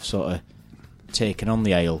Hillsborough have sort of taken on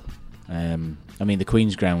the ale. I mean, the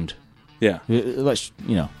Queen's Ground. Yeah. Let's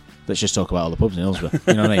just talk about all the pubs in Hillsborough.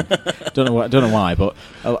 You know what I mean? Don't know why, but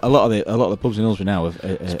a lot of the pubs in Hillsborough now have.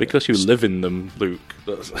 It's because you live in them, Luke.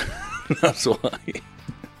 That's why.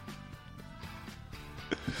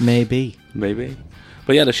 Maybe.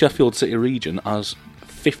 But yeah, the Sheffield City region has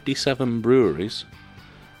 57 breweries,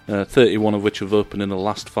 31 of which have opened in the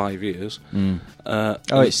last 5 years.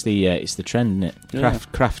 It's the trend, isn't it? Yeah.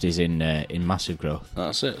 Craft is in massive growth.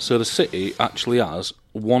 That's it. So the city actually has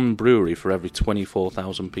one brewery for every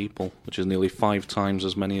 24,000 people, which is nearly 5 times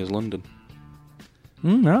as many as London.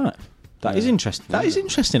 Right. That is interesting. That is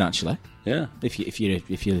interesting, actually. Yeah. If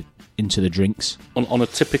you're into the drinks. On a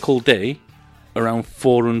typical day, around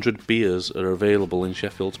 400 beers are available in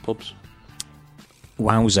Sheffield's pubs.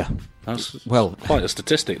 Wowzer. That's quite a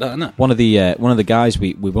statistic, that, isn't it? One of the guys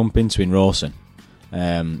we bump into in Rawson,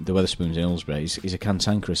 the Wetherspoons in Hillsborough, he's a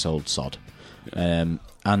cantankerous old sod.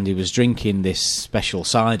 And he was drinking this special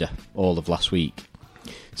cider all of last week.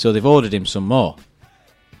 So they've ordered him some more.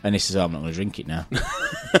 And he says, I'm not going to drink it now.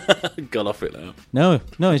 Gone off it now. No,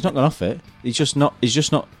 he's not gone off it. He's just not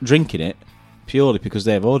drinking it purely because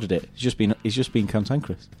they've ordered it. He's just been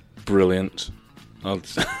cantankerous. Brilliant. I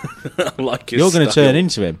like his You're going to style. turn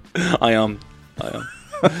into him. I am.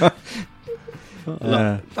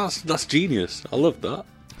 That's genius. I love that.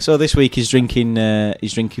 So this week he's drinking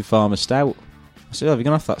Farmer Stout. I said, have you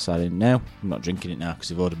gone off that side? No, I'm not drinking it now because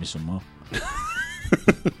they've ordered me some more.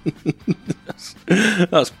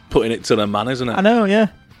 That's putting it to the man, isn't it? I know, yeah.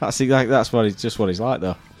 That's what he's like,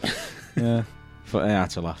 though. Yeah, but I had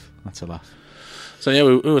to laugh. So yeah,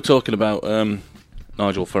 we were talking about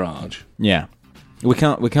Nigel Farage. Yeah, we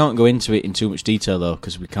can't go into it in too much detail though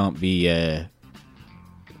because we can't be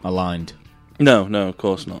aligned. No, of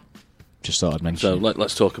course not. Just thought I'd mention. So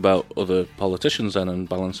let's talk about other politicians then and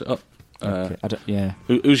balance it up. Okay. Yeah.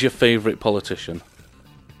 Who's your favourite politician?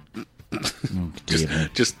 Oh,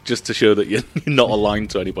 just to show that you're not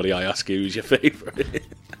aligned to anybody, I ask you who's your favourite.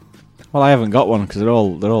 Well, I haven't got one because they're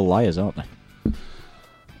all liars, aren't they?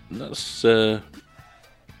 That's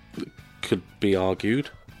could be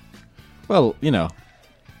argued. Well, yeah,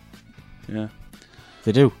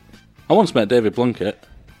 they do. I once met David Blunkett.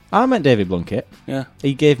 I met David Blunkett. Yeah,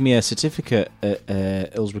 he gave me a certificate at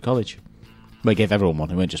Hillsborough College. Well, he gave everyone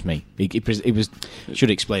one. It weren't just me. He was.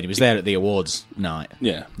 Should explain. He was there at the awards night.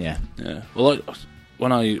 Yeah. Well,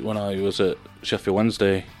 when I was at Sheffield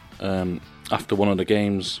Wednesday, after one of the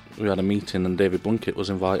games, we had a meeting and David Blunkett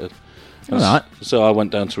was invited. All right. So I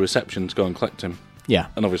went down to reception to go and collect him. Yeah.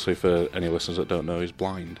 And obviously, for any listeners that don't know, he's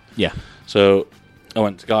blind. Yeah. So I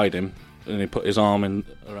went to guide him, and he put his arm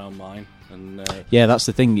around mine. And yeah, that's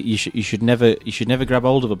the thing. You should never grab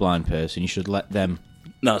hold of a blind person. You should let them.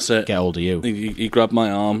 That's it. Get hold of you. He grabbed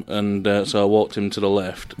my arm, and so I walked him to the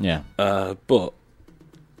lift. Yeah. But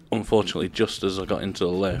unfortunately, just as I got into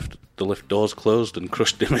the lift doors closed and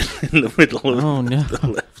crushed him in the middle of the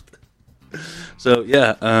lift. So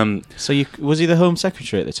yeah, So was he the Home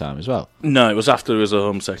Secretary at the time as well? no, it was after he was a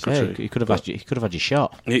Home Yeah, Secretary. he could have had you. He could have had you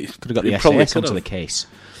shot. He Could have got he the probably SAS could onto have. the case.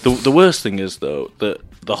 The worst thing is though that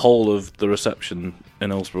the whole of the reception in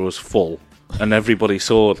Hillsborough was full, and everybody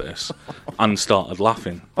saw this and started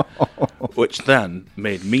laughing, which then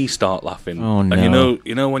made me start laughing. Oh, And no.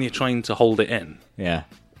 you know when you're trying to hold it in. Yeah.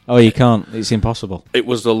 Oh, you can't. It's impossible. It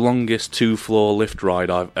was the longest 2-floor lift ride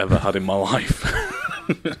I've ever had in my life.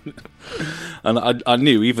 And I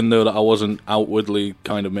knew, even though that I wasn't outwardly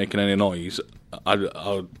kind of making any noise, I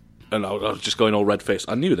was just going all red-faced.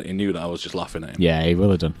 I knew that he knew that I was just laughing at him. Yeah, he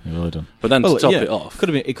will have done. He will have done. But then to top it off...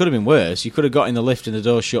 it could have been worse. You could have got in the lift and the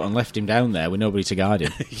door shut and left him down there with nobody to guide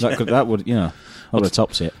him. That would have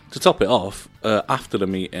topped it. To top it off, after the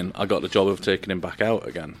meeting, I got the job of taking him back out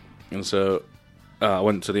again. And so I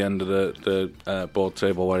went to the end of the board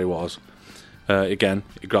table where he was. Again,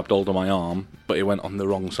 he grabbed hold of my arm, but he went on the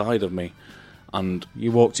wrong side of me. And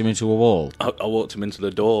you walked him into a wall? I walked him into the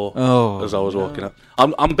door as I was walking up.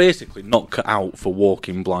 I'm basically not cut out for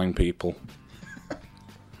walking blind people.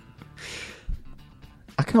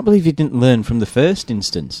 I can't believe you didn't learn from the first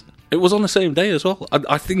instance. It was on the same day as well.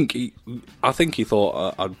 I think he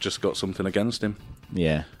thought I'd just got something against him.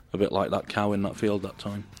 Yeah. A bit like that cow in that field that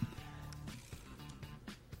time.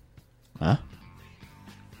 Huh?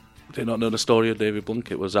 Do you not know the story of David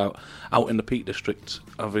Blunkett? Was out in the Peak District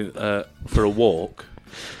having for a walk.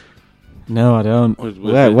 No, I don't. With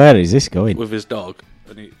Where is this going? With his dog,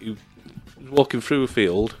 and he was walking through a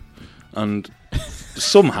field, and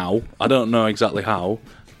somehow, I don't know exactly how,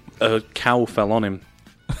 a cow fell on him,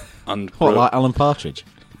 and like Alan Partridge?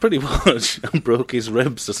 Pretty much, and broke his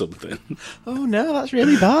ribs or something. Oh no, that's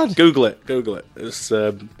really bad. Google it. It's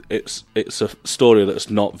a story that's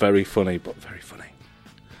not very funny, but very funny.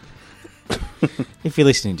 If you're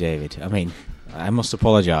listening, David, I mean, I must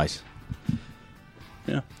apologise.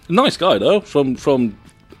 Yeah, nice guy though. From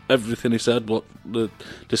everything he said, what the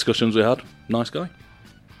discussions we had, nice guy.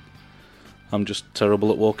 I'm just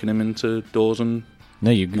terrible at walking him into doors and.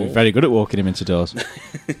 No, you're very good at walking him into doors.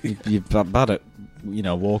 You're bad at,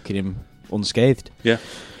 walking him unscathed. Yeah.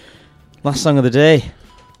 Last song of the day.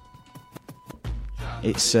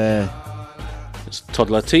 It's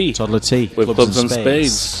Toddler T. Toddler T. With Clubs and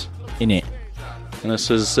Spades. In it. And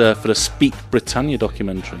this is for the Speak Britannia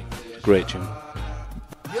documentary. Great tune.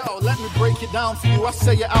 Yo, let me break it down for you. I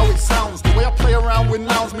say it how it sounds. The way I play around with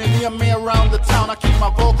nouns, me around the town. I keep my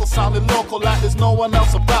vocals sounding local like there's no one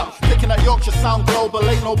else about. Taking that Yorkshire sound global,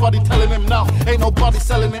 ain't nobody telling him now. Ain't nobody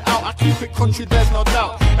selling it out. I keep it country, there's no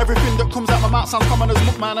doubt. Everything that comes out my mouth sounds common as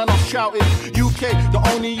Muckman and I'm shouting. UK, the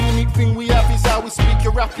only unique thing we have is how we speak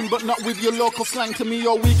your rapping, but not with your local slang. To me,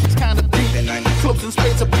 your week is kinda deep. Clubs and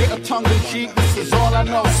spades, a bit of tongue and cheek. This is all I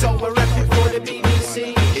know, so we're repping for the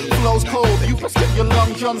BBC. Flow's cold, you can skip your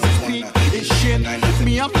long johns, it's peak, it's shin.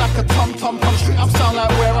 Me, I'm like a tom-tom, come straight up, sound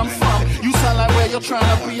like where I'm from. You sound like where you're trying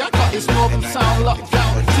to be. I got this northern sound locked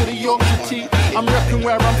down to the Yorkshire T. I'm repping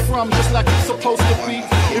where I'm from, just like it's supposed to be.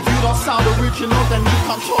 If you don't sound original, then you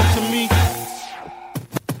can't talk to me.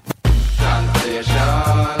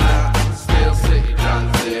 Translation, still city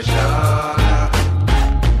translation.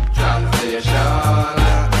 Translation,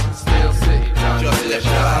 still city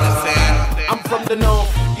translation. I'm from the north.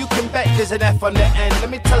 You can bet there's an F on the end. Let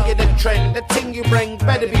me tell you the trend. The thing you bring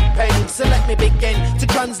better be paying. So let me begin to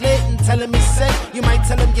translate and tell him he said. You might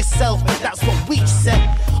tell him yourself, but that's what we said.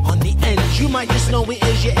 On the end, you might just know it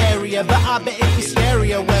is your area, but I bet it be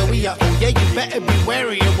scarier where we are. Oh yeah, you better be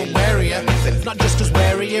warier and warier. Not just cause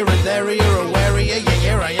warier and tharier or warier. Yeah,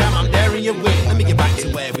 here I am, I'm daring you. Wait, let me get back to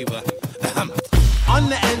where we were. On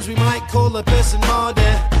the ends, we might call a person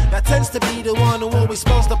martyr. That tends to be the one who always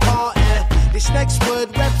spells the party. This next word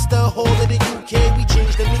reps the whole of the UK. We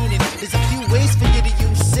change the meaning. There's a few ways for you to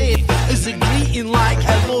use it. As a greeting like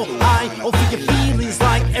hello, hi. Or for your feelings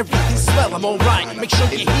like everything's swell, I'm alright. Make sure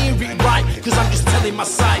you hear it right, cause I'm just telling my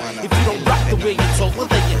side. If you don't rap the way you talk, well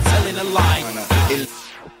then you're telling a lie.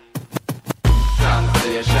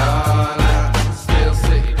 Translation, still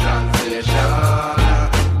city translation.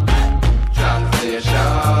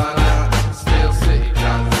 Translation, still city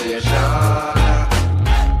translation.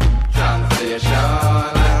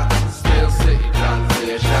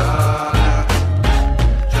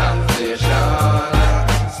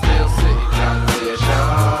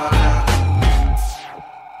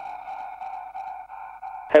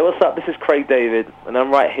 Hey, what's up? This is Craig David, and I'm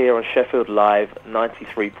right here on Sheffield Live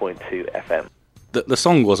 93.2 FM. The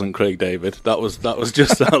song wasn't Craig David. That was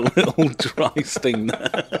just that little dry sting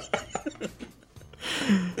there.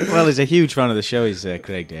 Well, he's a huge fan of the show, is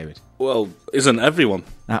Craig David. Well, isn't everyone?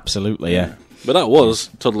 Absolutely, yeah. But that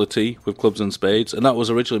was Toddler T with Clubs and Spades, and that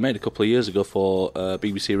was originally made a couple of years ago for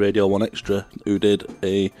BBC Radio 1 Extra, who did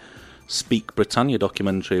a Speak Britannia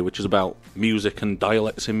documentary, which is about music and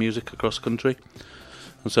dialects in music across the country.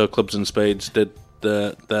 And so Clubs and Spades did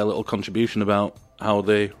their little contribution about how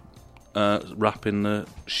they rap in the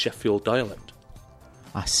Sheffield dialect.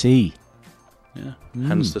 I see. Yeah.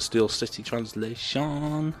 Hence the Steel City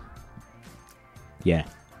translation. Yeah.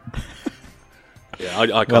 Yeah,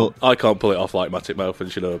 I can't pull it off like Matic Mouth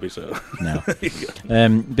and Shinobi, so no.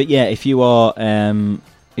 But yeah, if you are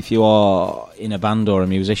in a band or a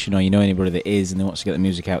musician, or you know anybody that is and they want to get the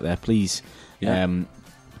music out there, please get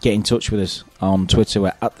in touch with us on Twitter.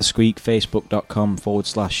 We're at The Squeak,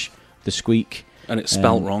 facebook.com/The Squeak. And it's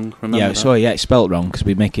spelt wrong, remember yeah, that? sorry, it's spelt wrong because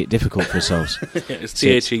we make it difficult for ourselves. It's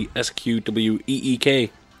THESQWEEK.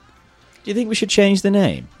 Do you think we should change the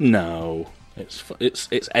name? No.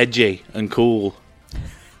 It's edgy and cool.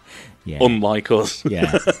 Yeah. Unlike us.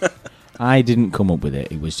 Yeah. I didn't come up with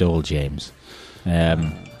it. It was all James.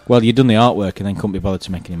 Well, you'd done the artwork and then couldn't be bothered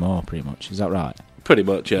to make any more, pretty much. Is that right? Pretty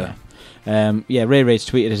much, yeah. Ray Ray's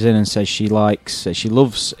tweeted us in and says she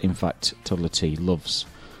loves, in fact, Toddler T loves.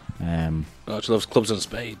 She loves Clubs and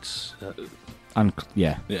Spades.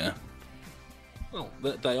 Yeah. Well,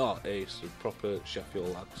 they are Ace, proper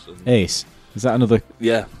Sheffield lads. And Ace? Is that another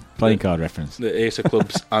yeah playing card reference? The Ace of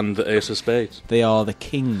Clubs and the Ace of Spades. They are the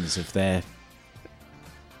kings of their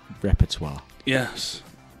repertoire. Yes.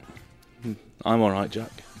 I'm alright,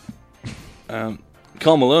 Jack.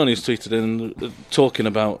 Carl Maloney's tweeted in talking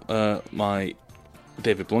about my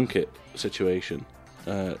David Blunkett situation.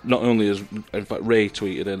 Not only has, in fact, Ray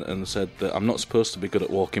tweeted in and said that I'm not supposed to be good at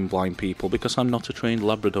walking blind people because I'm not a trained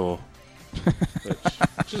Labrador.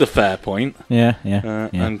 Which is a fair point. Yeah.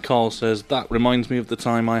 And Carl says, that reminds me of the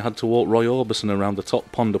time I had to walk Roy Orbison around the top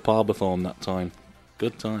pond of Parberthorn that time.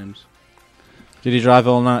 Good times. Did you drive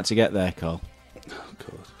all night to get there, Carl? Oh,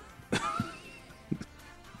 God.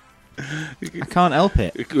 I can't help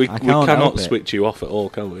it. We cannot switch you off at all,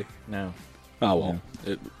 can we? No. Oh, well.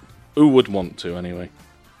 No. Who would want to, anyway?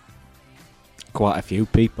 Quite a few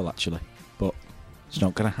people, actually. But it's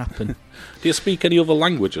not going to happen. Do you speak any other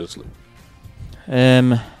languages, Lou?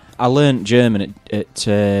 I learnt German at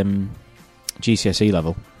GCSE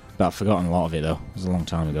level, but I've forgotten a lot of it, though. It was a long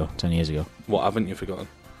time ago, 10 years ago. What haven't you forgotten?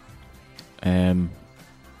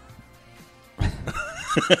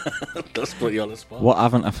 That's put you on the spot. What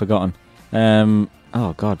haven't I forgotten?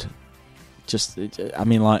 Oh, God.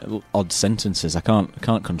 Like odd sentences. I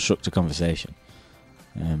can't construct a conversation.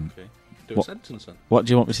 Okay. Do a sentence then. What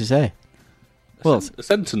do you want me to say? A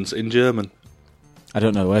sentence in German. I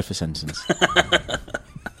don't know the word for sentence.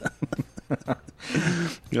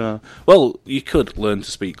 Yeah. Well, you could learn to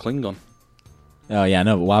speak Klingon. Oh yeah,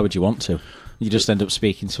 no, but why would you want to? You just end up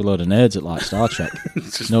speaking to a load of nerds at like Star Trek.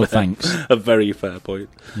 No thanks. A very fair point.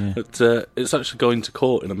 Yeah. But it's actually going to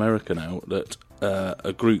court in America now that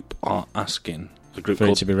a group are asking for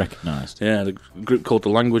it to be recognised. Yeah, the group called the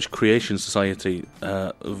Language Creation Society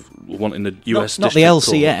wanting the US not the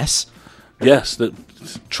LCS. Yes, that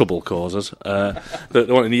trouble causes. That they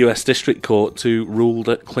want in the US District Court to rule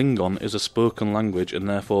that Klingon is a spoken language and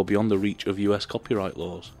therefore beyond the reach of US copyright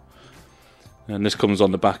laws. And this comes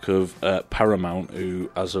on the back of Paramount, who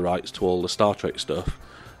has the rights to all the Star Trek stuff,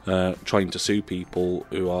 trying to sue people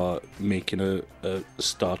who are making a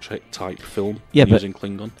Star Trek type film using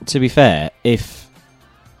Klingon. To be fair, if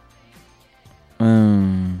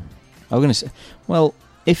I'm going to say, well,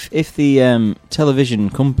 if the television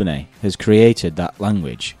company has created that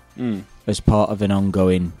language as part of an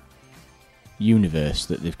ongoing universe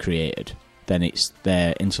that they've created, then it's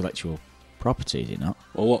their intellectual property, is it not?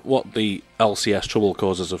 Well, what the LCS trouble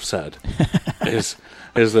causers have said is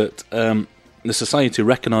that the Society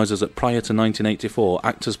recognises that prior to 1984,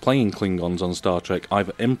 actors playing Klingons on Star Trek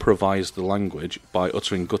either improvised the language by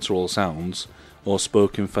uttering guttural sounds or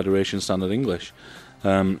spoke in Federation Standard English.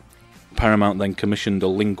 Paramount then commissioned a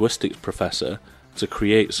linguistics professor to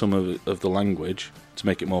create some of the language to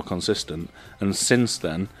make it more consistent, and since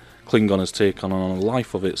then Klingon has taken on a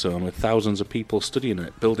life of its own with thousands of people studying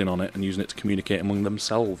it, building on it and using it to communicate among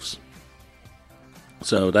themselves.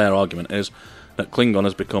 So their argument is that Klingon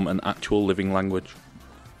has become an actual living language.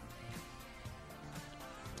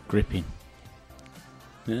 Gripping.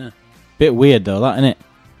 Yeah. Bit weird though, that, innit?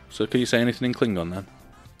 So can you say anything in Klingon then?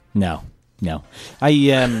 No.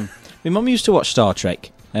 My mum used to watch Star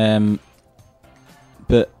Trek, but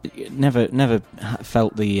never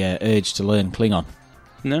felt the urge to learn Klingon.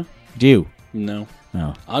 No. Do you? No.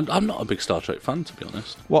 No. I'm not a big Star Trek fan, to be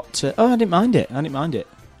honest. What? I didn't mind it. Well, I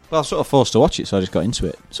was sort of forced to watch it, so I just got into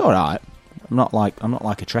it. It's all right. I'm not like a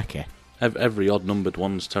Trekkie. Every odd-numbered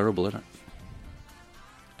one's terrible, isn't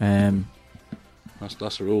it?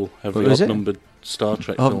 That's a rule. Every odd-numbered Star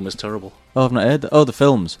Trek film is terrible. Oh, I've not heard that. Oh, the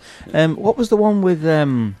films. What was the one with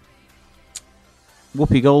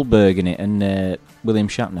Whoopi Goldberg in it and William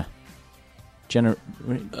Shatner?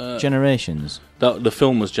 Generations. The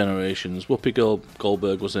film was Generations. Whoopi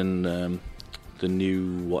Goldberg was in the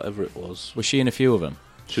new whatever it was. Was she in a few of them?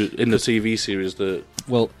 She was in the TV series.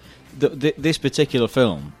 This particular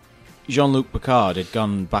film, Jean-Luc Picard had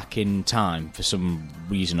gone back in time for some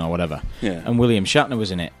reason or whatever. Yeah. And William Shatner was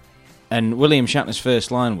in it. And William Shatner's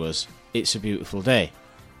first line was, "It's a beautiful day."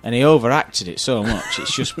 And he overacted it so much,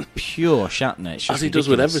 it's just pure Shatner. It's just as he ridiculous. does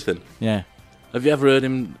with everything. Yeah. Have you ever heard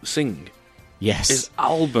him sing? Yes. His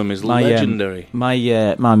album is legendary. My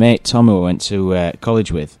mate Tom, who I went to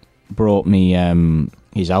college with, brought me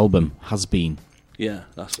his album, Has Been. Yeah,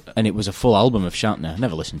 that's it. And it was a full album of Shatner. I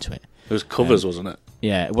never listened to it. It was covers, wasn't it?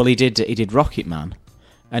 Yeah, well, he did Rocket Man,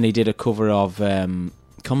 and he did a cover of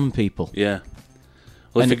Common People. Yeah.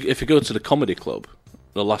 Well, if you go to the comedy club,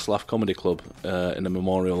 the Last Laugh Comedy Club in the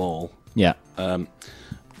Memorial Hall, yeah,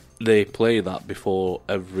 they play that before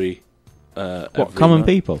every Common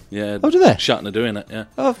People? Yeah. Oh, do they? Shatner doing it, yeah.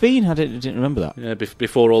 Oh, I've been. I didn't remember that. Yeah,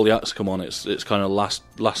 before all the acts come on, it's kind of last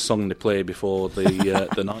song they play before the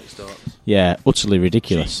the night starts. Yeah, utterly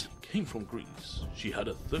ridiculous. She came from Greece. She had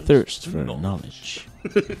a thirst for knowledge.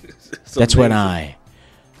 That's when I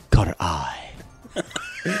got her eye.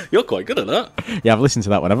 You're quite good at that. Yeah, I've listened to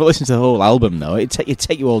that one. I've not listened to the whole album though. It'd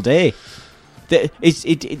take you all day.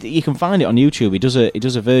 You can find it on YouTube. He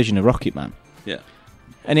does a version of Rocket Man. Yeah.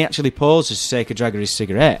 And he actually pauses to take a drag of his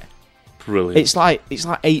cigarette. Brilliant. It's like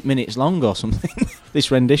 8 minutes long or something.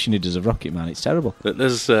 This rendition he does of Rocket Man. It's terrible.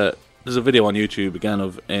 There's a video on YouTube again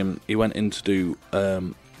of he went in to do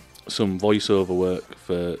some voiceover work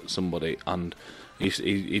for somebody, and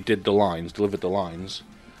he did the lines, delivered the lines,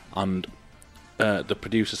 and the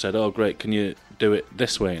producer said, "Oh, great, can you do it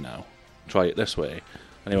this way now? Try it this way."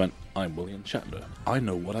 And he went, "I'm William Shatner. I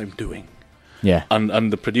know what I'm doing." Yeah.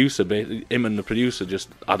 And the producer, him and the producer just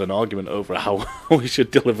had an argument over how he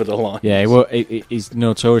should deliver the lines. Yeah, well, he's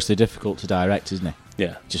notoriously difficult to direct, isn't he?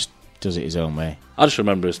 Yeah. Just does it his own way. I just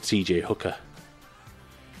remember as T.J. Hooker.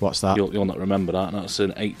 What's that? You'll not remember that. That's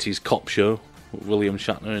an 80s cop show with William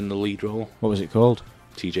Shatner in the lead role. What was it called?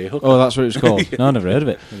 T.J. Hooker. Oh, that's what it was called. Yeah. No, I never heard of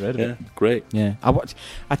it. Never heard of it. Great. Yeah.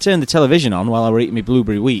 I turned the television on while I were eating my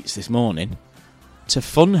blueberry wheats this morning to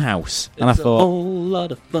Funhouse, and I thought, a whole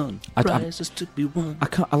lot of fun. Prizes to be won.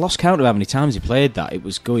 I lost count of how many times he played that. It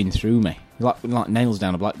was going through me like nails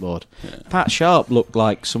down a blackboard. Yeah. Pat Sharp looked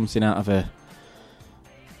like something out of the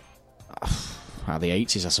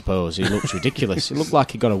 80s, I suppose. He looked ridiculous. He looked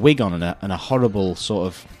like he got a wig on and a horrible sort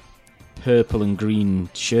of purple and green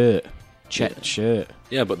shirt, checked shirt.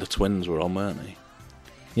 Yeah, but the twins were on, weren't they?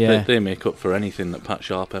 Yeah, they make up for anything that Pat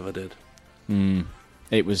Sharp ever did.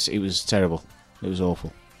 It was terrible. It was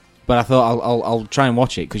awful. But I thought I'll try and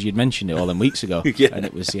watch it because you'd mentioned it all them weeks ago. Yeah. And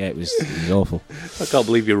it was awful. I can't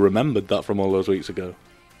believe you remembered that from all those weeks ago.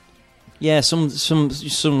 Yeah, some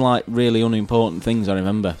like really unimportant things I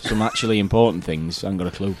remember. Some actually important things I haven't got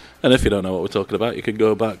a clue. And if you don't know what we're talking about, you could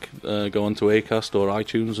go back, go onto Acast or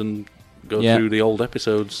iTunes and go through the old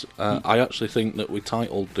episodes. I actually think that we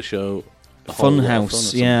titled the show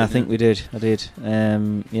Funhouse. I think we did. I did.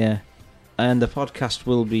 Yeah. And the podcast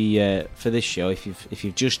will be for this show. If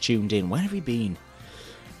you've just tuned in, where have you been?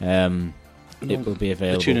 It will be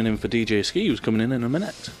available. They're tuning in for DJ Ski, who's coming in a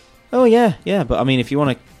minute. Oh yeah. But I mean, if you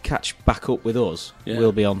want to catch back up with us, Yeah.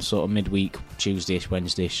 we'll be on sort of midweek, Tuesday-ish,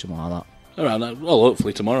 Wednesday-ish, something like that. Around that. Well,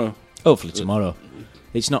 hopefully tomorrow.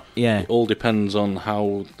 It's not. Yeah. It all depends on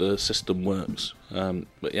how the system works.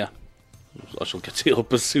 But yeah, I shall get it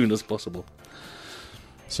up as soon as possible.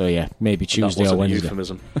 So yeah, maybe Tuesday or Wednesday.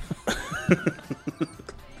 Euphemism.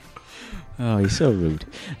 Oh, he's so rude.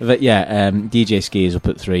 But yeah, DJ Ski is up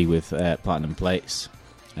at 3 with platinum plates.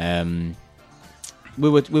 We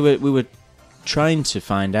were trying to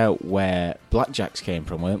find out where Blackjacks came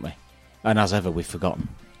from, weren't we? And as ever, we've forgotten.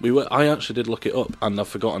 I actually did look it up, and I've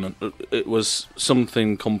forgotten. It was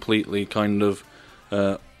something completely kind of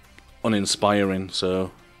uninspiring.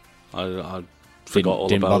 So I forgot all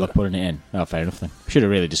didn't about bother it. putting it in. Oh, fair enough then. Should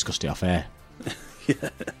have really discussed it off air. Yeah.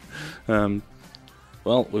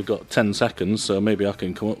 Well, we've got 10 seconds, so maybe I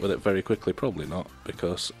can come up with it very quickly. Probably not,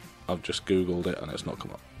 because I've just Googled it and it's not come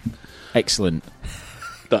up. Excellent.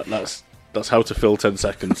 That's how to fill 10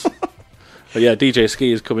 seconds. But yeah, DJ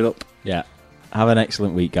Ski is coming up. Yeah. Have an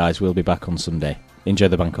excellent week, guys. We'll be back on Sunday. Enjoy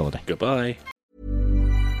the bank holiday. Goodbye.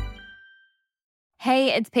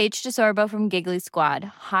 Hey, it's Paige DeSorbo from Giggly Squad.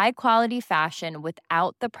 High quality fashion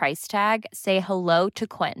without the price tag. Say hello to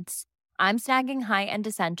Quince. I'm snagging high-end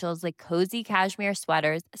essentials like cozy cashmere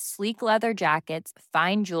sweaters, sleek leather jackets,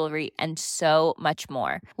 fine jewelry, and so much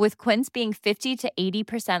more. With Quince being 50 to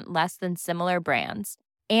 80% less than similar brands.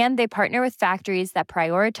 And they partner with factories that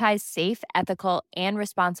prioritize safe, ethical, and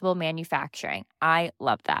responsible manufacturing. I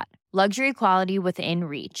love that. Luxury quality within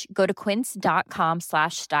reach. Go to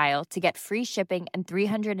quince.com/style to get free shipping and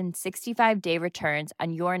 365-day returns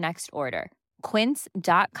on your next order.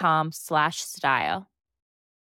 Quince.com/style.